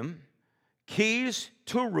kingdom, keys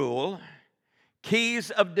to rule,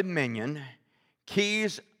 keys of dominion,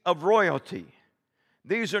 keys of royalty.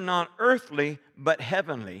 These are not earthly but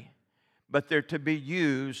heavenly, but they're to be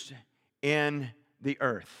used in the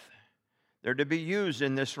earth. They're to be used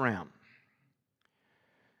in this realm.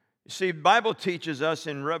 You see, the Bible teaches us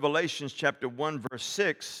in Revelation chapter 1, verse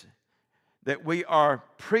 6, that we are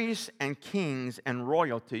priests and kings and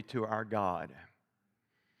royalty to our God.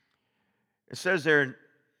 It says there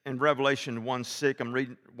in Revelation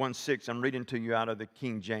 1:6, I'm reading to you out of the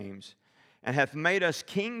King James, and hath made us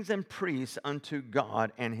kings and priests unto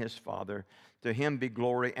God and his Father. To him be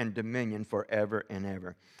glory and dominion forever and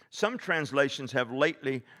ever. Some translations have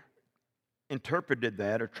lately interpreted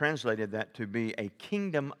that or translated that to be a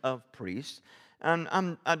kingdom of priests.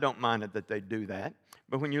 And I don't mind it that they do that.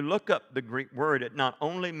 But when you look up the Greek word, it not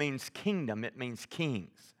only means kingdom, it means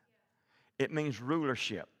kings. It means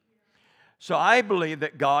rulership. So I believe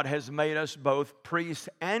that God has made us both priests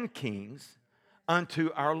and kings unto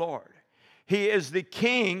our Lord. He is the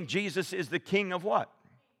king. Jesus is the king of what?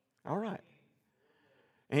 All right.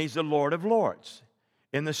 And he's the Lord of lords.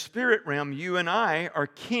 In the spirit realm, you and I are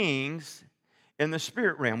kings in the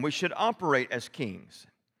spirit realm. We should operate as kings.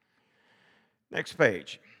 Next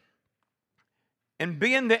page. And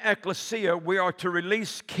being the ecclesia, we are to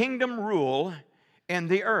release kingdom rule in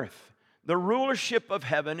the earth. The rulership of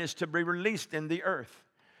heaven is to be released in the earth.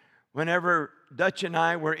 Whenever Dutch and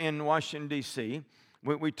I were in Washington, D.C.,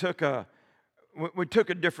 we took a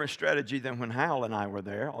different strategy than when Hal and I were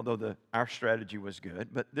there, although our strategy was good,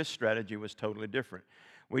 but this strategy was totally different.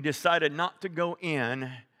 We decided not to go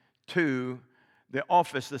in to the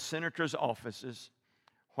office, the senator's offices,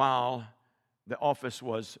 while the office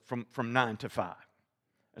was from 9 to 5.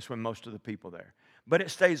 That's when most of the people there. But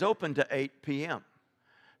it stays open to 8 p.m.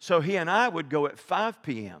 So he and I would go at 5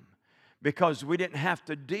 p.m. because we didn't have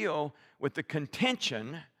to deal with the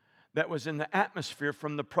contention that was in the atmosphere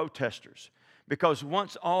from the protesters. Because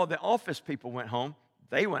once all the office people went home,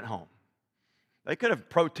 they went home. They could have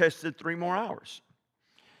protested 3 more hours.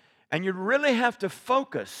 And you really have to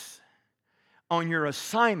focus on your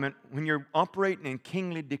assignment when you're operating in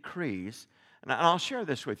kingly decrees. And I'll share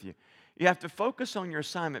this with you. You have to focus on your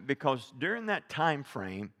assignment because during that time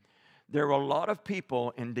frame, there were a lot of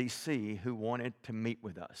people in D.C. who wanted to meet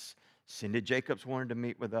with us. Cindy Jacobs wanted to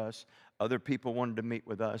meet with us. Other people wanted to meet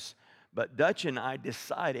with us. But Dutch and I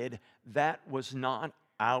decided that was not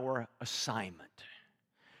our assignment.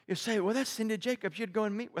 You say, well, that's Cindy Jacobs. You'd go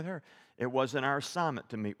and meet with her. It wasn't our assignment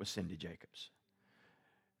to meet with Cindy Jacobs.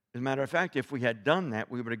 As a matter of fact, if we had done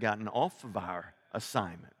that, we would have gotten off of our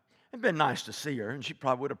assignment. It'd been nice to see her, and she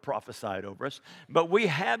probably would have prophesied over us. But we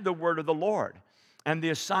had the word of the Lord. And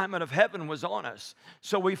the assignment of heaven was on us.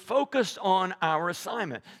 So we focused on our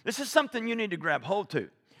assignment. This is something you need to grab hold to.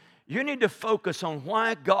 You need to focus on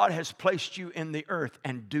why God has placed you in the earth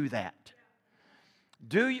and do that.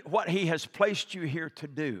 Do what he has placed you here to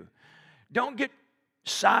do. Don't get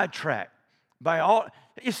sidetracked by all.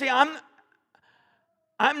 You see, I'm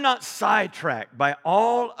not sidetracked by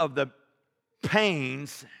all of the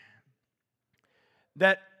pains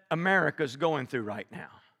that America's going through right now.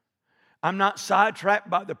 I'm not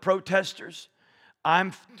sidetracked by the protesters.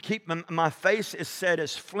 I'm keeping my face is set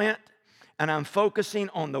as flint, and I'm focusing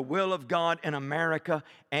on the will of God in America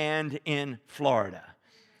and in Florida.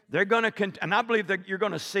 They're going to, and I believe that you're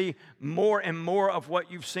going to see more and more of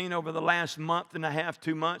what you've seen over the last month and a half,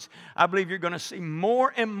 2 months. I believe you're going to see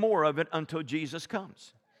more and more of it until Jesus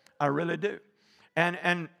comes. I really do.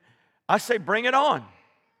 And I say, bring it on.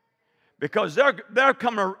 Because there'll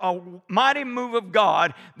come a mighty move of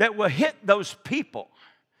God that will hit those people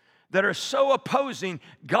that are so opposing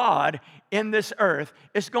God in this earth.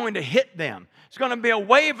 It's going to hit them. It's going to be a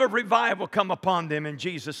wave of revival come upon them in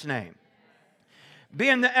Jesus' name.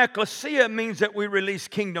 Being the ecclesia means that we release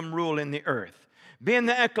kingdom rule in the earth. Being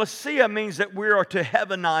the ecclesia means that we are to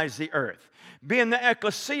heavenize the earth. Being the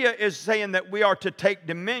ecclesia is saying that we are to take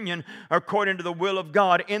dominion according to the will of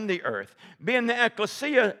God in the earth. Being the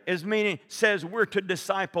ecclesia says we're to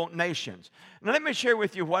disciple nations. Now let me share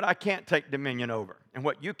with you what I can't take dominion over and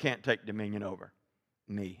what you can't take dominion over.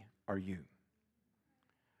 Me or you.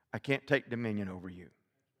 I can't take dominion over you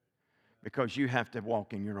because you have to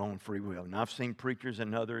walk in your own free will. And I've seen preachers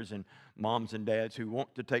and others and moms and dads who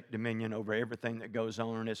want to take dominion over everything that goes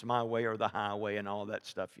on, and it's my way or the highway and all that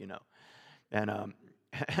stuff, you know. And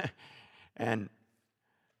and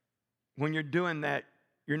when you're doing that,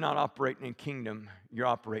 you're not operating in kingdom, you're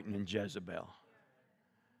operating in Jezebel.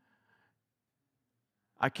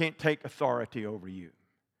 I can't take authority over you.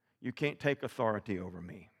 You can't take authority over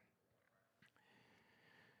me.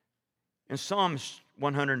 In Psalms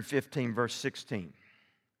 115, verse 16,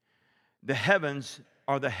 the heavens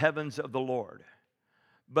are the heavens of the Lord,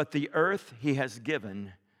 but the earth he has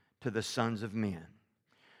given to the sons of men.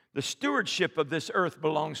 The stewardship of this earth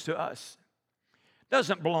belongs to us.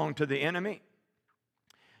 Doesn't belong to the enemy.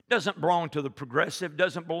 Doesn't belong to the progressive.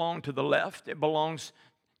 Doesn't belong to the left. It belongs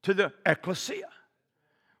to the ecclesia.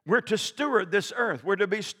 We're to steward this earth. We're to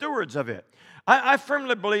be stewards of it. I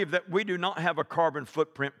firmly believe that we do not have a carbon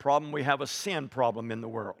footprint problem. We have a sin problem in the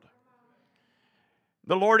world.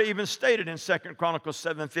 The Lord even stated in 2 Chronicles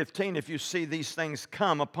 7:15, if you see these things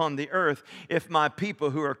come upon the earth, if my people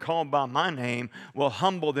who are called by my name will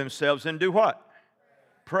humble themselves and do what?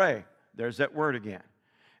 Pray. There's that word again.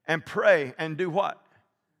 And pray and do what?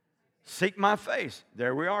 Seek my face.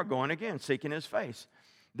 There we are going again, seeking his face.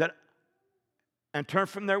 And turn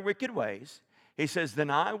from their wicked ways. He says, then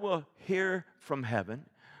I will hear from heaven,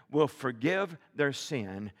 will forgive their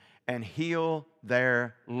sin, and heal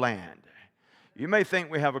their land. You may think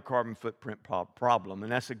we have a carbon footprint problem,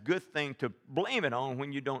 and that's a good thing to blame it on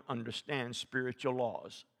when you don't understand spiritual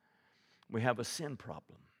laws. We have a sin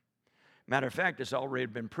problem. Matter of fact, it's already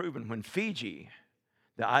been proven when Fiji,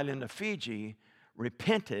 the island of Fiji,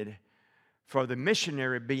 repented for the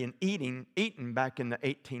missionary being eaten back in the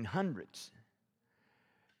 1800s.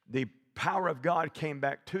 The power of God came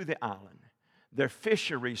back to the island. Their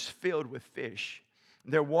fisheries filled with fish.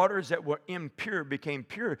 Their waters that were impure became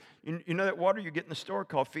pure. You know that water you get in the store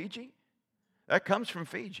called Fiji? That comes from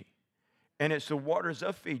Fiji. And it's the waters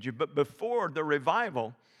of Fiji. But before the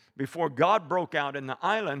revival, before God broke out in the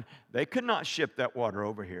island, they could not ship that water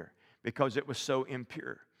over here because it was so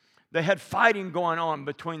impure. They had fighting going on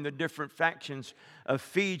between the different factions of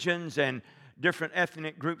Fijians and different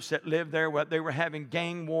ethnic groups that lived there. They were having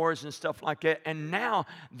gang wars and stuff like that. And now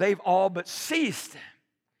they've all but ceased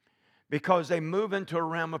because they move into a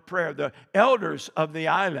realm of prayer. The elders of the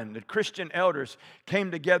island, the Christian elders,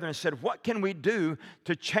 came together and said, what can we do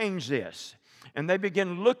to change this? And they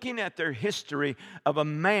began looking at their history of a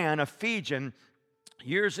man, a Fijian,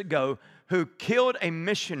 years ago, who killed a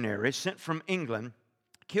missionary sent from England,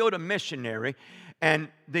 killed a missionary, and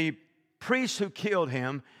the priest who killed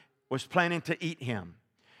him was planning to eat him.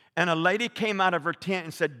 And a lady came out of her tent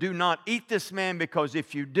and said, do not eat this man, because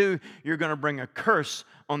if you do, you're going to bring a curse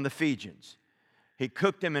on the Fijians. He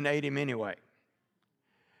cooked him and ate him anyway.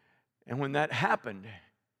 And when that happened,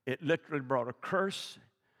 it literally brought a curse.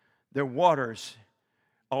 Their waters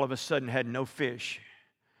all of a sudden had no fish.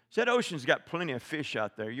 So that ocean's got plenty of fish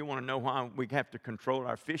out there. You want to know why we have to control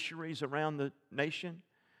our fisheries around the nation?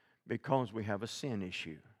 Because we have a sin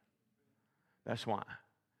issue. That's why.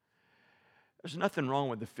 There's nothing wrong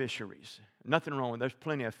with the fisheries. Nothing wrong with there's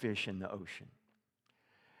plenty of fish in the ocean.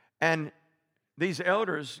 And these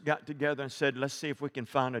elders got together and said, let's see if we can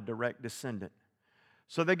find a direct descendant.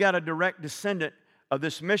 So they got a direct descendant of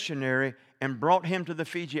this missionary and brought him to the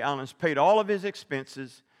Fiji Islands, paid all of his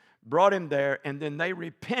expenses, brought him there, and then they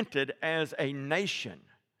repented as a nation,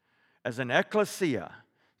 as an ecclesia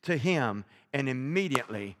to him, and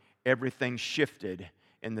immediately everything shifted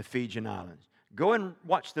in the Fijian Islands. Go and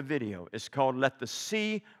watch the video. It's called Let the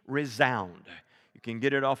Sea Resound. You can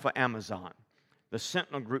get it off of Amazon. The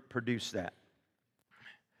Sentinel Group produced that.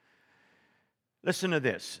 Listen to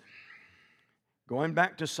this. Going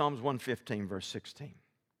back to Psalms 115, verse 16.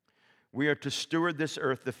 We are to steward this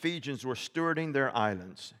earth. The Fijians were stewarding their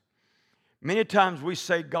islands. Many times we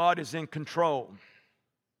say God is in control.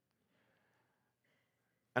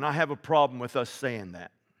 And I have a problem with us saying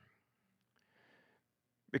that.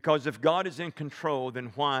 Because if God is in control,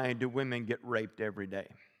 then why do women get raped every day?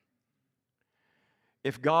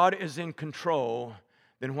 If God is in control,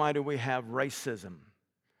 then why do we have racism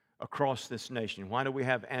across this nation? Why do we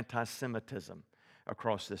have anti-Semitism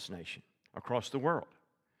across this nation, across the world?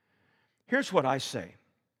 Here's what I say.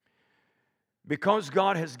 Because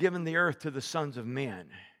God has given the earth to the sons of men,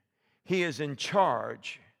 He is in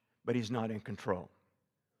charge but He's not in control.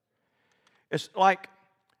 It's like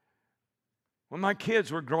when my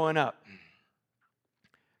kids were growing up,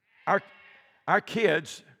 our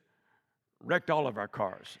kids wrecked all of our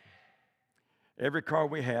cars. Every car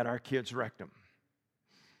we had, our kids wrecked them.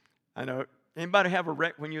 I know, anybody have a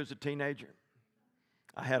wreck when you was a teenager?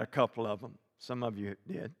 I had a couple of them. Some of you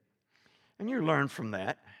did. And you learn from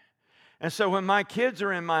that. And so when my kids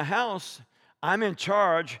are in my house, I'm in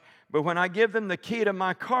charge, but when I give them the key to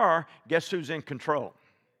my car, guess who's in control?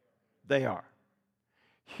 They are.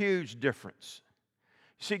 Huge difference.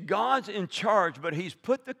 See, God's in charge, but He's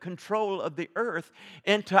put the control of the earth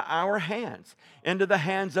into our hands, into the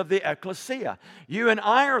hands of the ecclesia. You and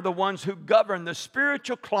I are the ones who govern the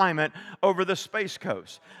spiritual climate over the Space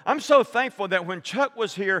Coast. I'm so thankful that when Chuck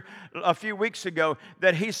was here a few weeks ago,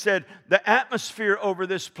 that he said the atmosphere over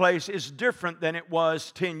this place is different than it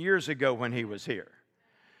was 10 years ago when he was here.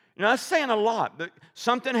 You know, that's saying a lot. But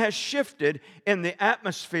something has shifted in the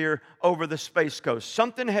atmosphere over the Space Coast.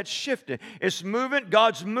 Something had shifted. It's moving.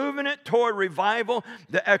 God's moving it toward revival.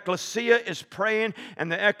 The ecclesia is praying,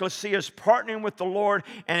 and the ecclesia is partnering with the Lord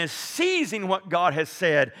and is seizing what God has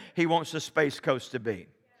said He wants the Space Coast to be.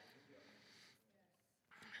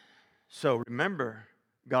 So remember,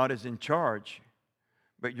 God is in charge,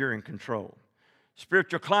 but you're in control.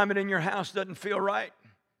 Spiritual climate in your house doesn't feel right.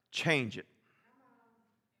 Change it.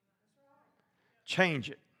 Change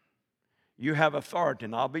it. You have authority,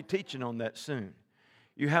 and I'll be teaching on that soon.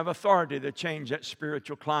 You have authority to change that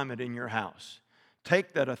spiritual climate in your house.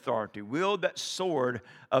 Take that authority. Wield that sword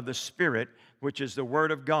of the Spirit, which is the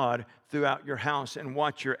Word of God, throughout your house and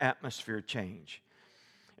watch your atmosphere change.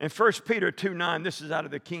 In 1 Peter 2:9, this is out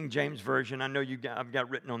of the King James Version. I know I've got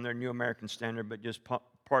written on there New American Standard, but just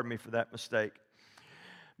pardon me for that mistake.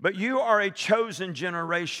 But you are a chosen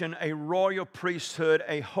generation, a royal priesthood,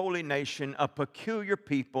 a holy nation, a peculiar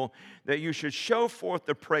people, that you should show forth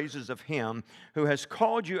the praises of Him who has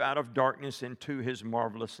called you out of darkness into His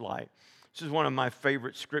marvelous light. This is one of my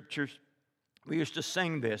favorite scriptures. We used to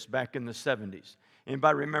sing this back in the 70s.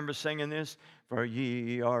 Anybody remember singing this? For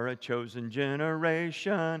ye are a chosen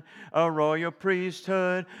generation, a royal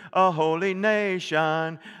priesthood, a holy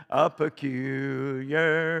nation, a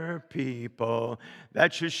peculiar people,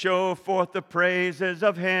 that should show forth the praises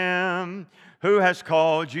of Him who has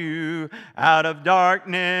called you out of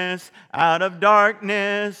darkness, out of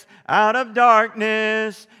darkness, out of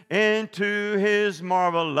darkness, into His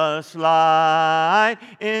marvelous light,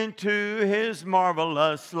 into His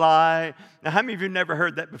marvelous light. Now, how many of you never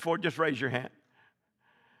heard that before? Just raise your hand.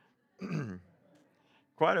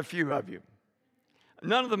 Quite a few of you.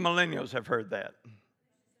 None of the millennials have heard that.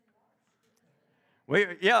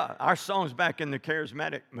 Our songs back in the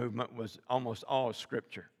charismatic movement was almost all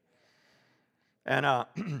scripture. And I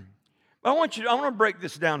want to break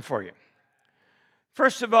this down for you.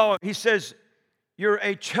 First of all, he says, you're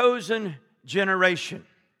a chosen generation.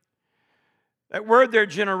 That word there,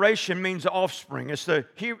 generation, means offspring. It's the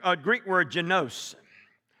Greek word genos,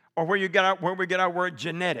 or where we get our word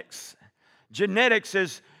genetics. Genetics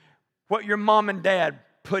is what your mom and dad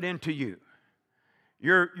put into you.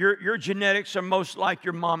 Your genetics are most like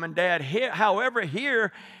your mom and dad. However,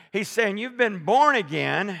 here he's saying you've been born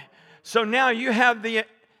again, so now you have the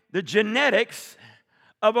genetics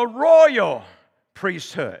of a royal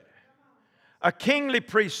priesthood, a kingly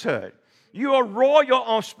priesthood. You are royal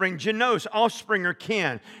offspring, genos, offspring or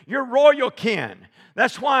kin. You're royal kin.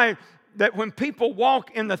 That's why that when people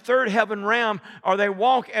walk in the third heaven realm, or they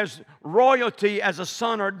walk as royalty, as a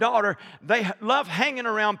son or daughter, they love hanging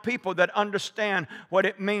around people that understand what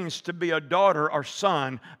it means to be a daughter or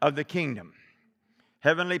son of the kingdom.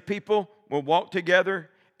 Heavenly people will walk together,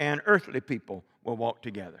 and earthly people will walk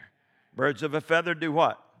together. Birds of a feather do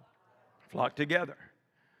what? Flock together.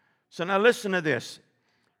 So now listen to this.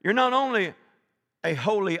 You're not only a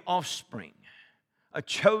holy offspring, a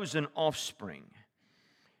chosen offspring.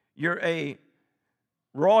 You're a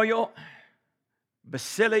royal,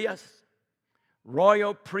 basileus,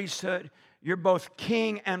 royal priesthood. You're both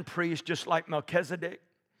king and priest, just like Melchizedek.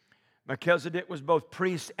 Melchizedek was both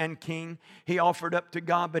priest and king. He offered up to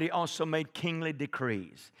God, but he also made kingly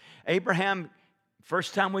decrees. Abraham,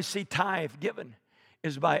 first time we see tithe given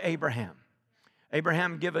is by Abraham.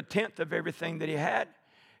 Abraham gave a tenth of everything that he had.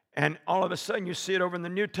 And all of a sudden you see it over in the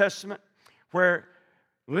New Testament where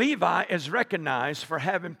Levi is recognized for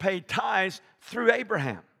having paid tithes through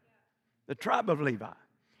Abraham, the tribe of Levi. I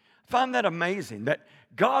find that amazing that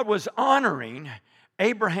God was honoring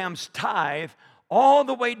Abraham's tithe all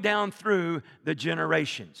the way down through the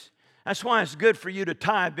generations. That's why it's good for you to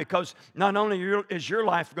tithe, because not only is your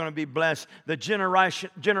life going to be blessed, the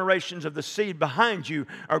generations of the seed behind you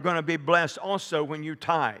are going to be blessed also when you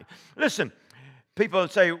tithe. Listen, people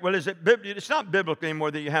say, well, it's not biblical anymore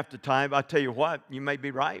that you have to tithe. I tell you what, you may be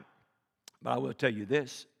right, but I will tell you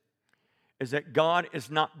this, is that God is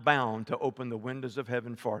not bound to open the windows of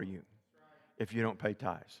heaven for you if you don't pay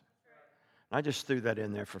tithes. I just threw that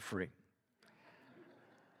in there for free.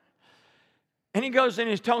 And he goes and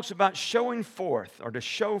he talks about showing forth, or to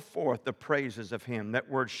show forth the praises of him. That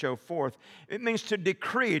word show forth, it means to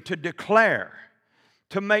decree, to declare,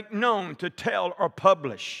 to make known, to tell or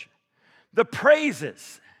publish the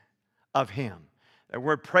praises of him. The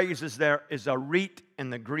word praises there is arit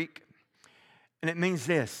in the Greek. And it means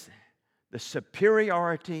this: the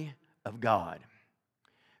superiority of God,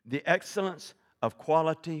 the excellence of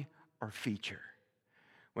quality or feature.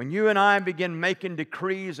 When you and I begin making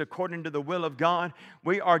decrees according to the will of God,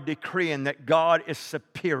 we are decreeing that God is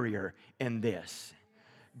superior in this.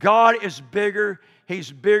 God is bigger. He's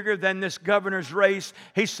bigger than this governor's race.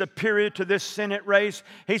 He's superior to this Senate race.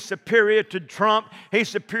 He's superior to Trump. He's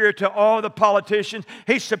superior to all the politicians.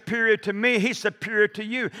 He's superior to me. He's superior to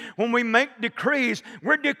you. When we make decrees,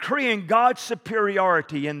 we're decreeing God's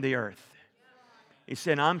superiority in the earth. He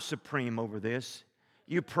said, I'm supreme over this.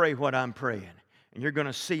 You pray what I'm praying. And you're going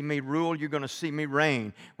to see me rule. You're going to see me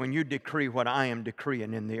reign when you decree what I am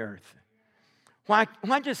decreeing in the earth. Why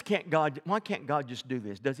can't God just do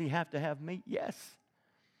this? Does he have to have me? Yes.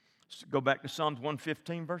 Let's go back to Psalms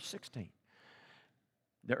 115, verse 16.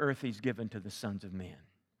 The earth he's given to the sons of men.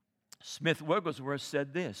 Smith Wigglesworth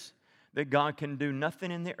said this, that God can do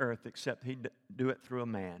nothing in the earth except he do it through a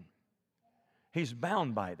man. He's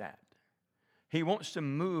bound by that. He wants to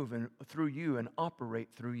move through you and operate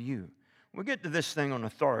through you. We'll get to this thing on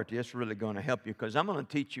authority. It's really going to help you, because I'm going to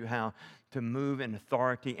teach you how to move in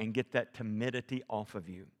authority and get that timidity off of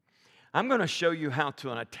you. I'm going to show you how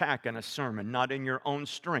to attack in a sermon, not in your own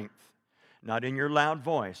strength, not in your loud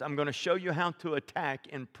voice. I'm going to show you how to attack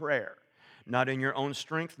in prayer, not in your own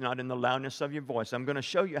strength, not in the loudness of your voice. I'm going to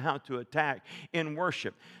show you how to attack in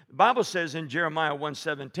worship. The Bible says in Jeremiah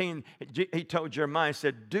 1:17, he told Jeremiah, he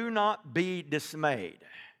said, do not be dismayed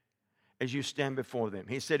as you stand before them.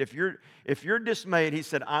 He said, if you're dismayed, he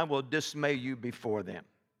said, I will dismay you before them.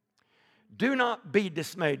 Do not be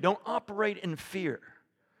dismayed. Don't operate in fear.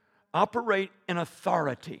 Operate in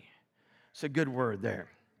authority. It's a good word there.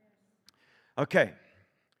 Okay,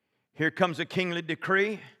 here comes a kingly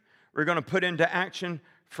decree. We're going to put into action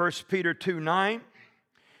 1 Peter 2:9.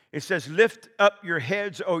 It says, lift up your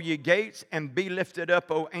heads, O ye gates, and be lifted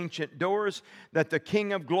up, O ancient doors, that the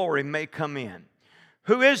King of glory may come in.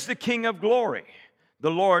 Who is the King of glory? The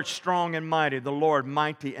Lord strong and mighty, the Lord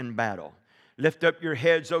mighty in battle. Lift up your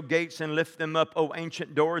heads, O gates, and lift them up, O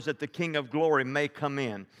ancient doors, that the King of glory may come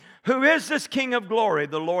in. Who is this King of glory?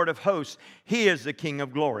 The Lord of hosts. He is the King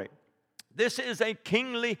of glory. This is a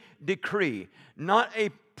kingly decree, not a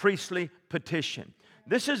priestly petition.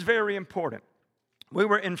 This is very important. We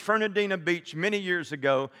were in Fernandina Beach many years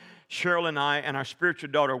ago. Cheryl and I and our spiritual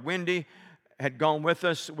daughter, Wendy, had gone with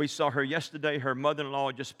us. We saw her yesterday. Her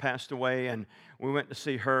mother-in-law just passed away, and we went to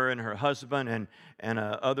see her and her husband and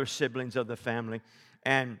other siblings of the family.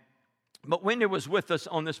 But Wendy was with us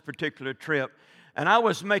on this particular trip, and I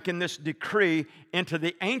was making this decree into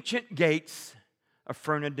the ancient gates of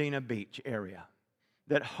Fernandina Beach area,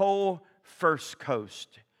 that whole First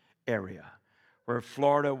Coast area where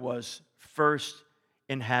Florida was first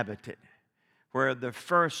inhabited, where the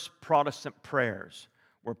first Protestant prayers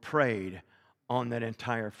were prayed on that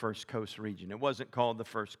entire First Coast region. It wasn't called the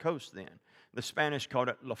First Coast then. The Spanish called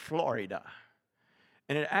it La Florida.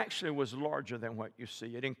 And it actually was larger than what you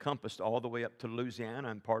see. It encompassed all the way up to Louisiana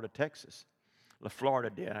and part of Texas. La Florida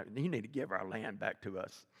did. You need to give our land back to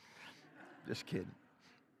us. Just kidding.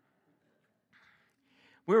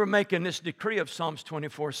 We were making this decree of Psalms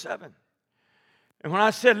 24:7. And when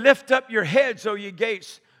I said, lift up your heads, O ye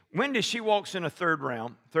gates, Wendy, she walks in a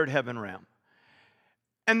third heaven realm.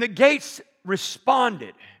 And the gates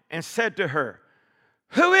responded and said to her,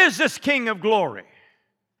 who is this King of glory?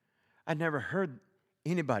 I'd never heard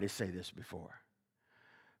anybody say this before.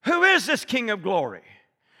 Who is this King of glory?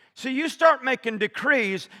 So you start making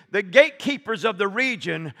decrees, the gatekeepers of the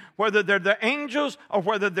region, whether they're the angels or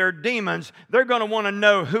whether they're demons, they're going to want to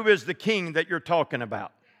know who is the king that you're talking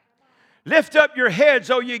about. Lift up your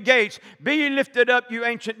heads, O ye gates. Be ye lifted up, you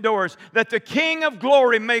ancient doors, that the King of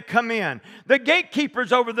glory may come in. The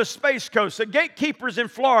gatekeepers over the Space Coast, the gatekeepers in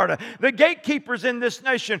Florida, the gatekeepers in this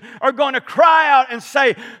nation are going to cry out and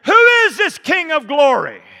say, who is this King of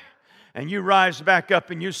glory? and you rise back up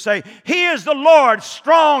and you say, He is the Lord,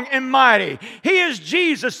 strong and mighty. He is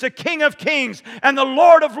Jesus, the King of kings and the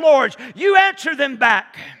Lord of lords. You answer them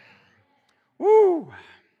back. Woo!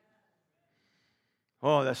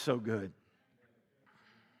 Oh, that's so good.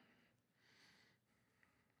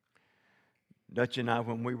 Dutch and I,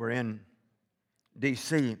 when we were in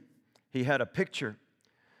D.C., he had a picture.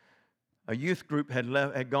 A youth group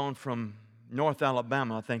had gone from North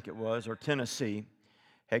Alabama, I think it was, or Tennessee,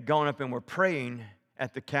 had gone up and were praying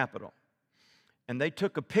at the Capitol. And they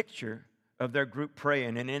took a picture of their group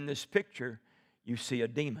praying, and in this picture, you see a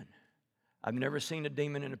demon. I've never seen a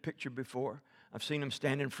demon in a picture before. I've seen them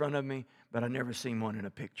stand in front of me, but I've never seen one in a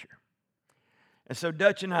picture. And so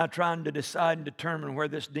Dutch and I are trying to decide and determine where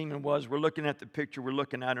this demon was. We're looking at the picture we're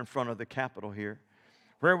looking at in front of the Capitol here.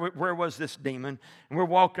 Where was this demon? And we're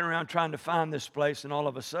walking around trying to find this place, and all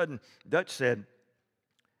of a sudden, Dutch said,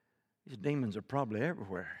 these demons are probably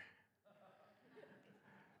everywhere.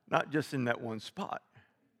 Not just in that one spot.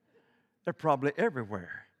 They're probably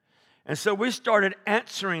everywhere. And so we started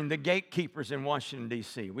answering the gatekeepers in Washington,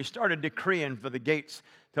 D.C. We started decreeing for the gates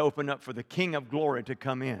to open up for the King of Glory to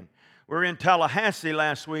come in. We were in Tallahassee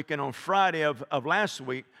last week, and on Friday of last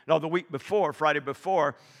week, no, the week before, Friday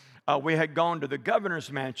before, we had gone to the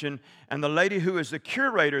governor's mansion, and the lady who is the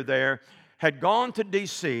curator there had gone to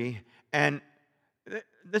D.C., and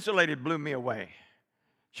this lady blew me away.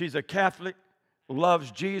 She's a Catholic,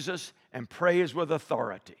 loves Jesus, and prays with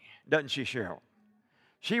authority. Doesn't she, Cheryl?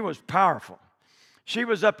 She was powerful. She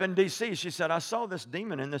was up in D.C. She said, I saw this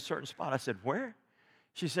demon in this certain spot. I said, where?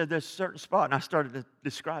 She said, there's a certain spot. And I started to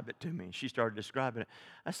describe it to me. She started describing it.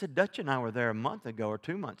 I said, Dutch and I were there a month ago or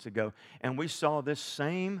 2 months ago, and we saw this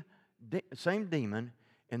same demon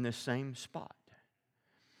in this same spot.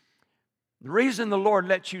 The reason the Lord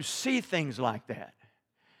lets you see things like that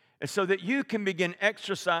is so that you can begin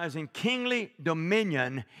exercising kingly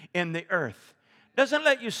dominion in the earth. Doesn't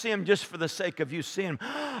let you see them just for the sake of you seeing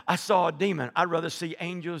them. I saw a demon. I'd rather see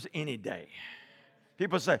angels any day.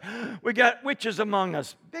 People say, we got witches among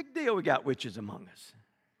us. Big deal, we got witches among us.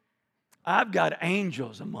 I've got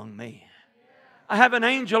angels among me. I have an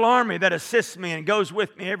angel army that assists me and goes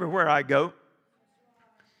with me everywhere I go.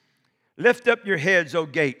 Lift up your heads, O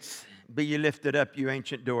gates. Be ye lifted up, you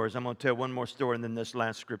ancient doors. I'm going to tell one more story and then this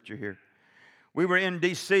last scripture here. We were in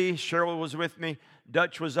D.C. Cheryl was with me.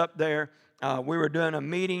 Dutch was up there. We were doing a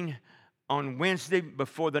meeting on Wednesday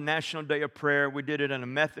before the National Day of Prayer. We did it in a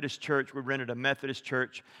Methodist church. We rented a Methodist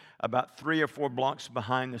church about 3 or 4 blocks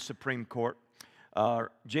behind the Supreme Court.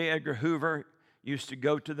 J. Edgar Hoover used to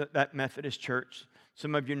go to that Methodist church.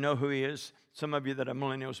 Some of you know who he is. Some of you that are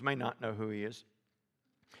millennials may not know who he is.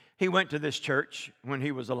 He went to this church when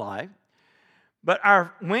he was alive. But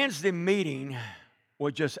our Wednesday meeting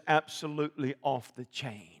was just absolutely off the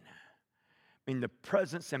chain. I mean, the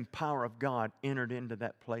presence and power of God entered into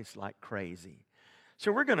that place like crazy.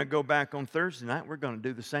 So we're going to go back on Thursday night. We're going to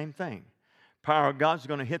do the same thing. Power of God's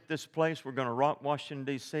going to hit this place. We're going to rock Washington,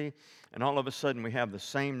 D.C. And all of a sudden, we have the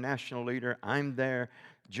same national leader. I'm there.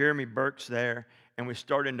 Jeremy Burke's there. And we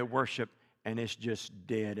start into worship, and it's just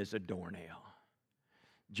dead as a doornail.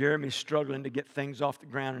 Jeremy's struggling to get things off the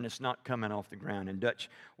ground, and it's not coming off the ground. And Dutch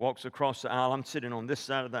walks across the aisle. I'm sitting on this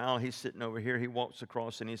side of the aisle. He's sitting over here. He walks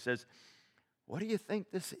across, and he says, what do you think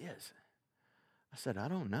this is? I said, I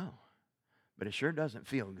don't know, but it sure doesn't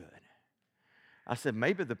feel good. I said,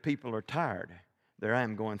 maybe the people are tired. There I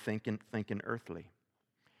am going thinking earthly.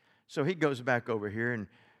 So he goes back over here, and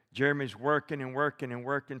Jeremy's working and working and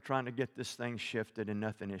working, trying to get this thing shifted, and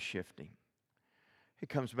nothing is shifting. He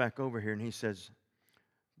comes back over here, and he says,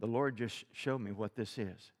 the Lord just showed me what this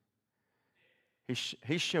is.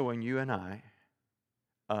 He's showing you and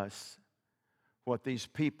us, what these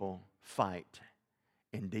people fight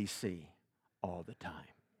in D.C. all the time.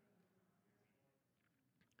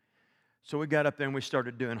 So we got up there and we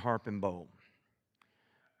started doing harp and bowl.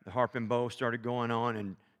 The harp and bowl started going on,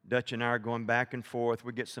 and Dutch and I are going back and forth.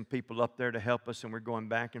 We get some people up there to help us, and we're going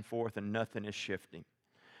back and forth, and nothing is shifting.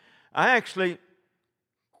 I actually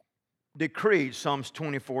decreed Psalms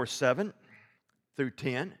 24:7 through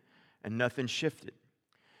 10, and nothing shifted.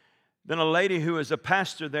 Then a lady who is a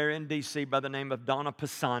pastor there in D.C. by the name of Donna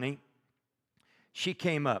Pisani, she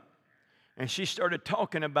came up, and she started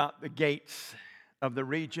talking about the gates of the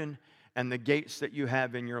region and the gates that you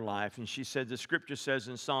have in your life. And she said, the scripture says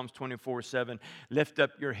in Psalms 24:7, lift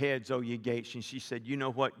up your heads, O ye gates. And she said, you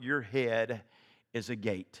know what? Your head is a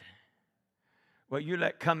gate. What you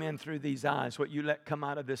let come in through these eyes, what you let come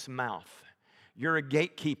out of this mouth, you're a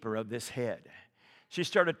gatekeeper of this head. she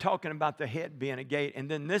started talking about the head being a gate. And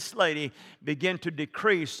then this lady began to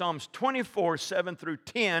decree Psalms 24, 7 through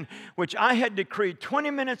 10, which I had decreed 20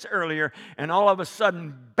 minutes earlier. And all of a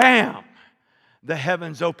sudden, bam, the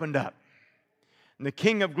heavens opened up. And the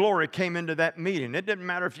King of Glory came into that meeting. It didn't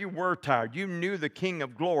matter if you were tired. You knew the King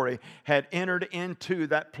of Glory had entered into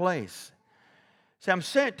that place. See, I'm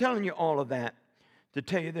telling you all of that to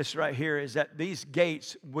tell you this right here is that these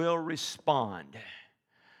gates will respond.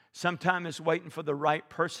 Sometimes it's waiting for the right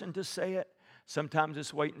person to say it. Sometimes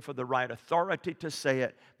it's waiting for the right authority to say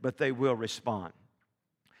it, but they will respond.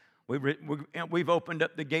 We've opened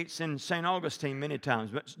up the gates in St. Augustine many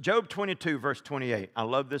times. But Job 22, verse 28. I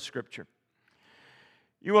love this scripture.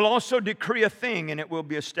 You will also decree a thing, and it will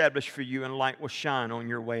be established for you, and light will shine on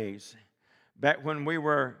your ways. Back when we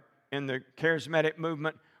were in the charismatic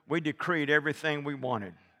movement, we decreed everything we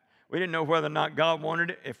wanted. We didn't know whether or not God wanted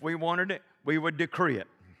it. If we wanted it, we would decree it.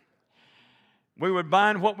 We would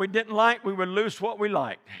bind what we didn't like. We would loose what we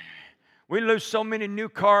liked. We loosed so many new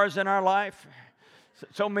cars in our life.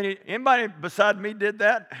 So many. Anybody beside me did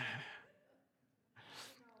that?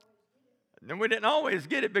 And we didn't always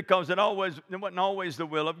get it because it wasn't always the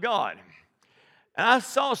will of God. And I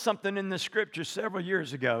saw something in the scripture several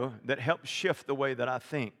years ago that helped shift the way that I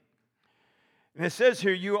think. And it says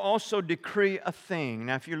here, you also decree a thing.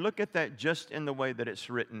 Now, if you look at that just in the way that it's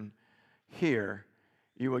written here,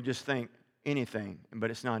 you will just think anything, but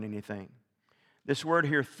it's not anything. This word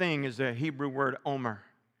here, thing, is the Hebrew word omer,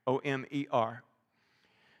 O-M-E-R.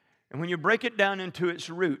 And when you break it down into its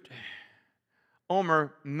root,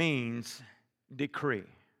 omer means decree.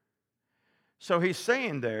 So he's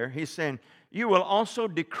saying, you will also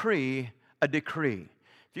decree a decree.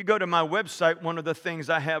 If you go to my website, one of the things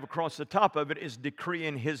I have across the top of it is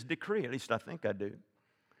decreeing his decree. At least I think I do.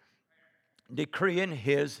 Decreeing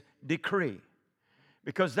his decree.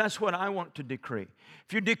 Because that's what I want to decree.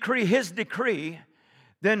 If you decree his decree,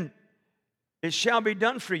 then it shall be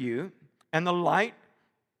done for you, and the light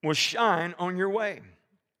will shine on your way.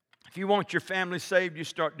 If you want your family saved, you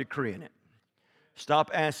start decreeing it. Stop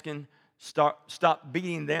asking. Stop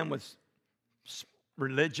beating them with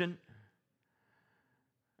religion.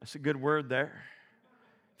 That's a good word there.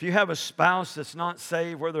 If you have a spouse that's not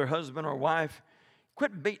saved, whether husband or wife,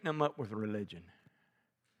 quit beating them up with religion.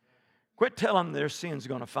 Quit telling them their sin's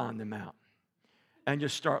going to find them out. And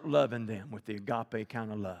just start loving them with the agape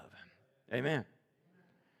kind of love. Amen.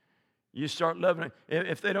 You start loving them.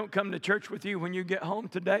 If they don't come to church with you when you get home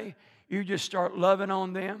today, you just start loving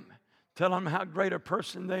on them. Tell them how great a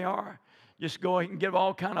person they are. Just go ahead and give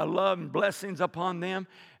all kind of love and blessings upon them.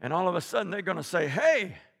 And all of a sudden they're going to say,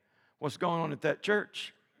 hey, what's going on at that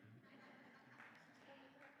church?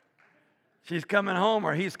 She's coming home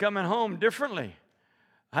or he's coming home differently.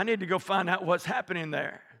 I need to go find out what's happening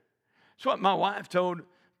there. That's what my wife told the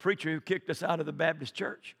preacher who kicked us out of the Baptist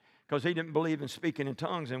church because he didn't believe in speaking in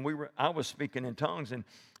tongues, and I was speaking in tongues, and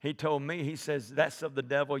he told me, he says, that's of the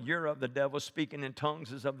devil, you're of the devil, speaking in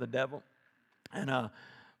tongues is of the devil. And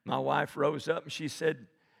my wife rose up and she said,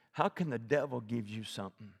 how can the devil give you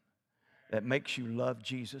something that makes you love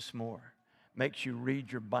Jesus more, makes you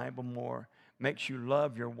read your Bible more, makes you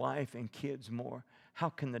love your wife and kids more? How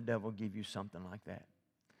can the devil give you something like that?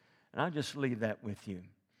 And I'll just leave that with you.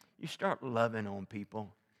 You start loving on people.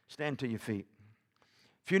 Stand to your feet.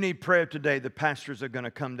 If you need prayer today, the pastors are going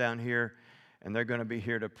to come down here, and they're going to be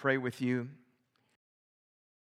here to pray with you.